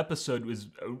episode was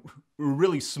a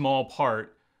really small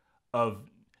part of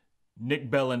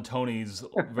Nick Bellantoni's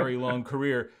very long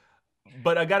career.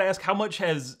 But I got to ask, how much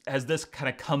has this kind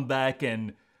of come back,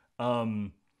 and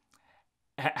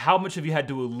how much have you had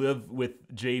to live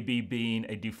with JB being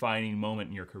a defining moment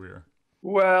in your career?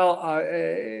 Well,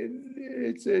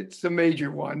 it's a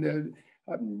major one.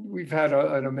 We've had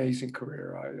an amazing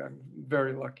career. I'm a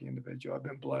very lucky individual. I've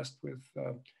been blessed with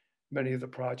many of the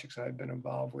projects I've been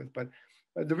involved with. But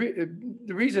the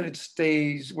reason it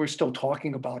stays, we're still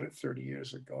talking about it 30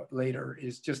 years ago later,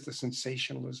 is just the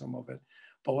sensationalism of it.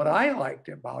 But what I liked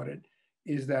about it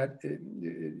is that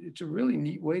it's a really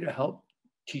neat way to help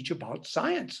teach about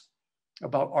science,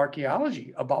 about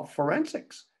archaeology, about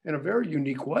forensics in a very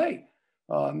unique way.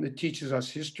 It teaches us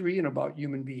history and about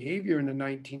human behavior in the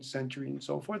 19th century and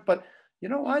so forth. But you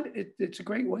know what? It's a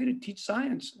great way to teach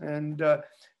science, and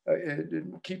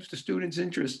it keeps the students'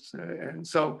 interests. And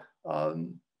so,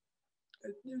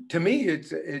 to me,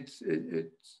 it's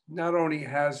not only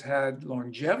has had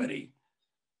longevity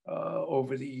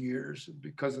over the years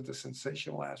because of the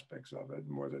sensational aspects of it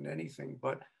more than anything,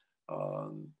 but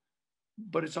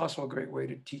it's also a great way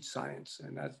to teach science,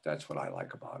 and that's what I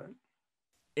like about it.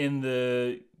 In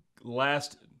the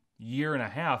last year and a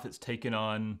half, it's taken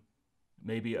on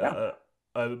maybe a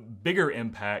bigger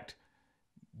impact,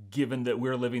 given that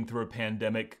we're living through a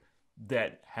pandemic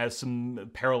that has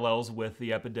some parallels with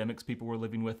the epidemics people were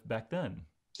living with back then.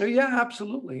 So, yeah,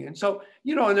 absolutely. And so,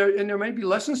 and there may be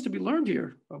lessons to be learned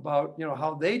here about,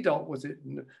 how they dealt with it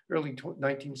in the early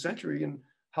 19th century and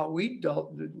how we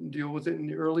deal with it in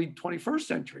the early 21st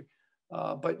century.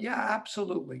 But yeah,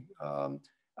 absolutely.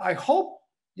 I hope,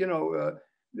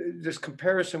 this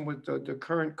comparison with the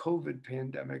current COVID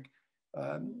pandemic,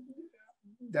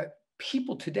 that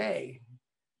people today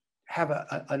have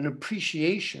an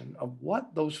appreciation of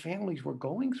what those families were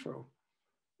going through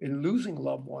in losing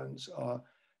loved ones,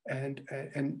 and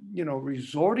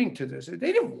resorting to this.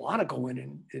 They didn't want to go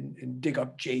in and dig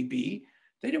up JB.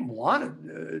 They didn't want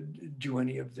to do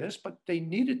any of this, but they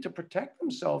needed to protect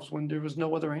themselves when there was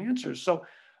no other answers. So,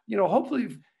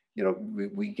 hopefully,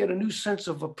 we get a new sense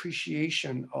of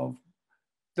appreciation of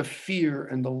the fear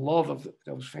and the love of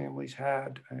those families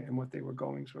had and what they were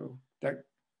going through that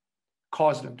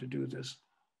caused them to do this.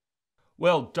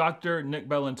 Well, Dr. Nick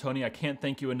Bellantoni, I can't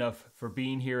thank you enough for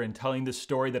being here and telling this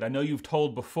story that I know you've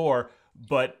told before,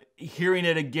 but hearing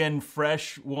it again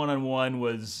fresh one-on-one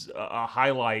was a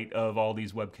highlight of all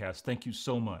these webcasts. Thank you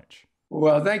so much.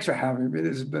 Well, thanks for having me.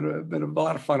 This has been a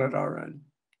lot of fun at our end.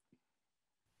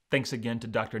 Thanks again to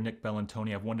Dr. Nick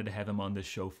Bellantoni. I've wanted to have him on this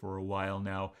show for a while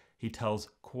now. He tells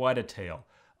quite a tale.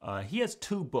 He has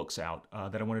 2 books out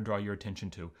that I want to draw your attention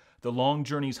to. The Long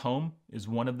Journeys Home is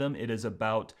one of them. It is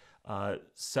about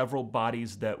several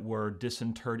bodies that were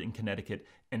disinterred in Connecticut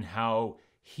and how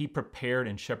he prepared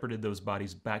and shepherded those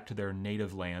bodies back to their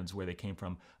native lands where they came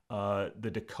from,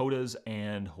 the Dakotas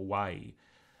and Hawaii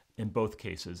in both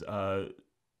cases.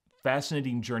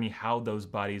 Fascinating journey how those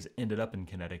bodies ended up in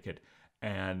Connecticut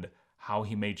and how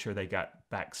he made sure they got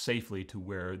back safely to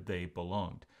where they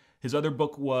belonged. His other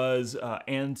book was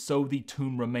And So the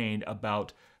Tomb Remained,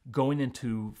 about going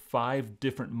into 5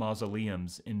 different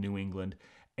mausoleums in New England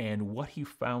and what he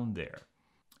found there.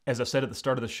 As I said at the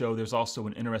start of the show, there's also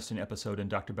an interesting episode in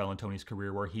Dr. Bellantoni's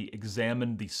career where he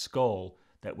examined the skull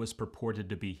that was purported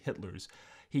to be Hitler's.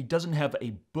 He doesn't have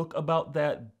a book about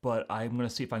that, but I'm going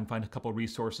to see if I can find a couple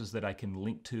resources that I can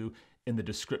link to in the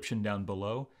description down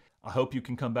below. I hope you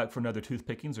can come back for another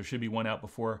Toothpickings. There should be one out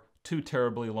before too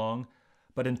terribly long.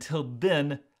 But until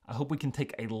then, I hope we can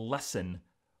take a lesson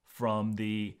from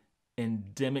the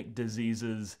endemic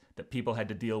diseases that people had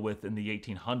to deal with in the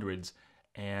 1800s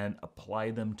and apply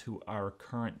them to our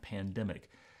current pandemic.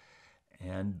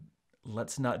 And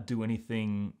let's not do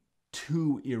anything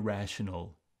too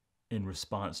irrational in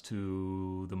response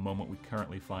to the moment we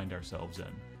currently find ourselves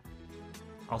in.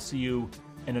 I'll see you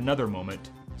in another moment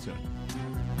soon.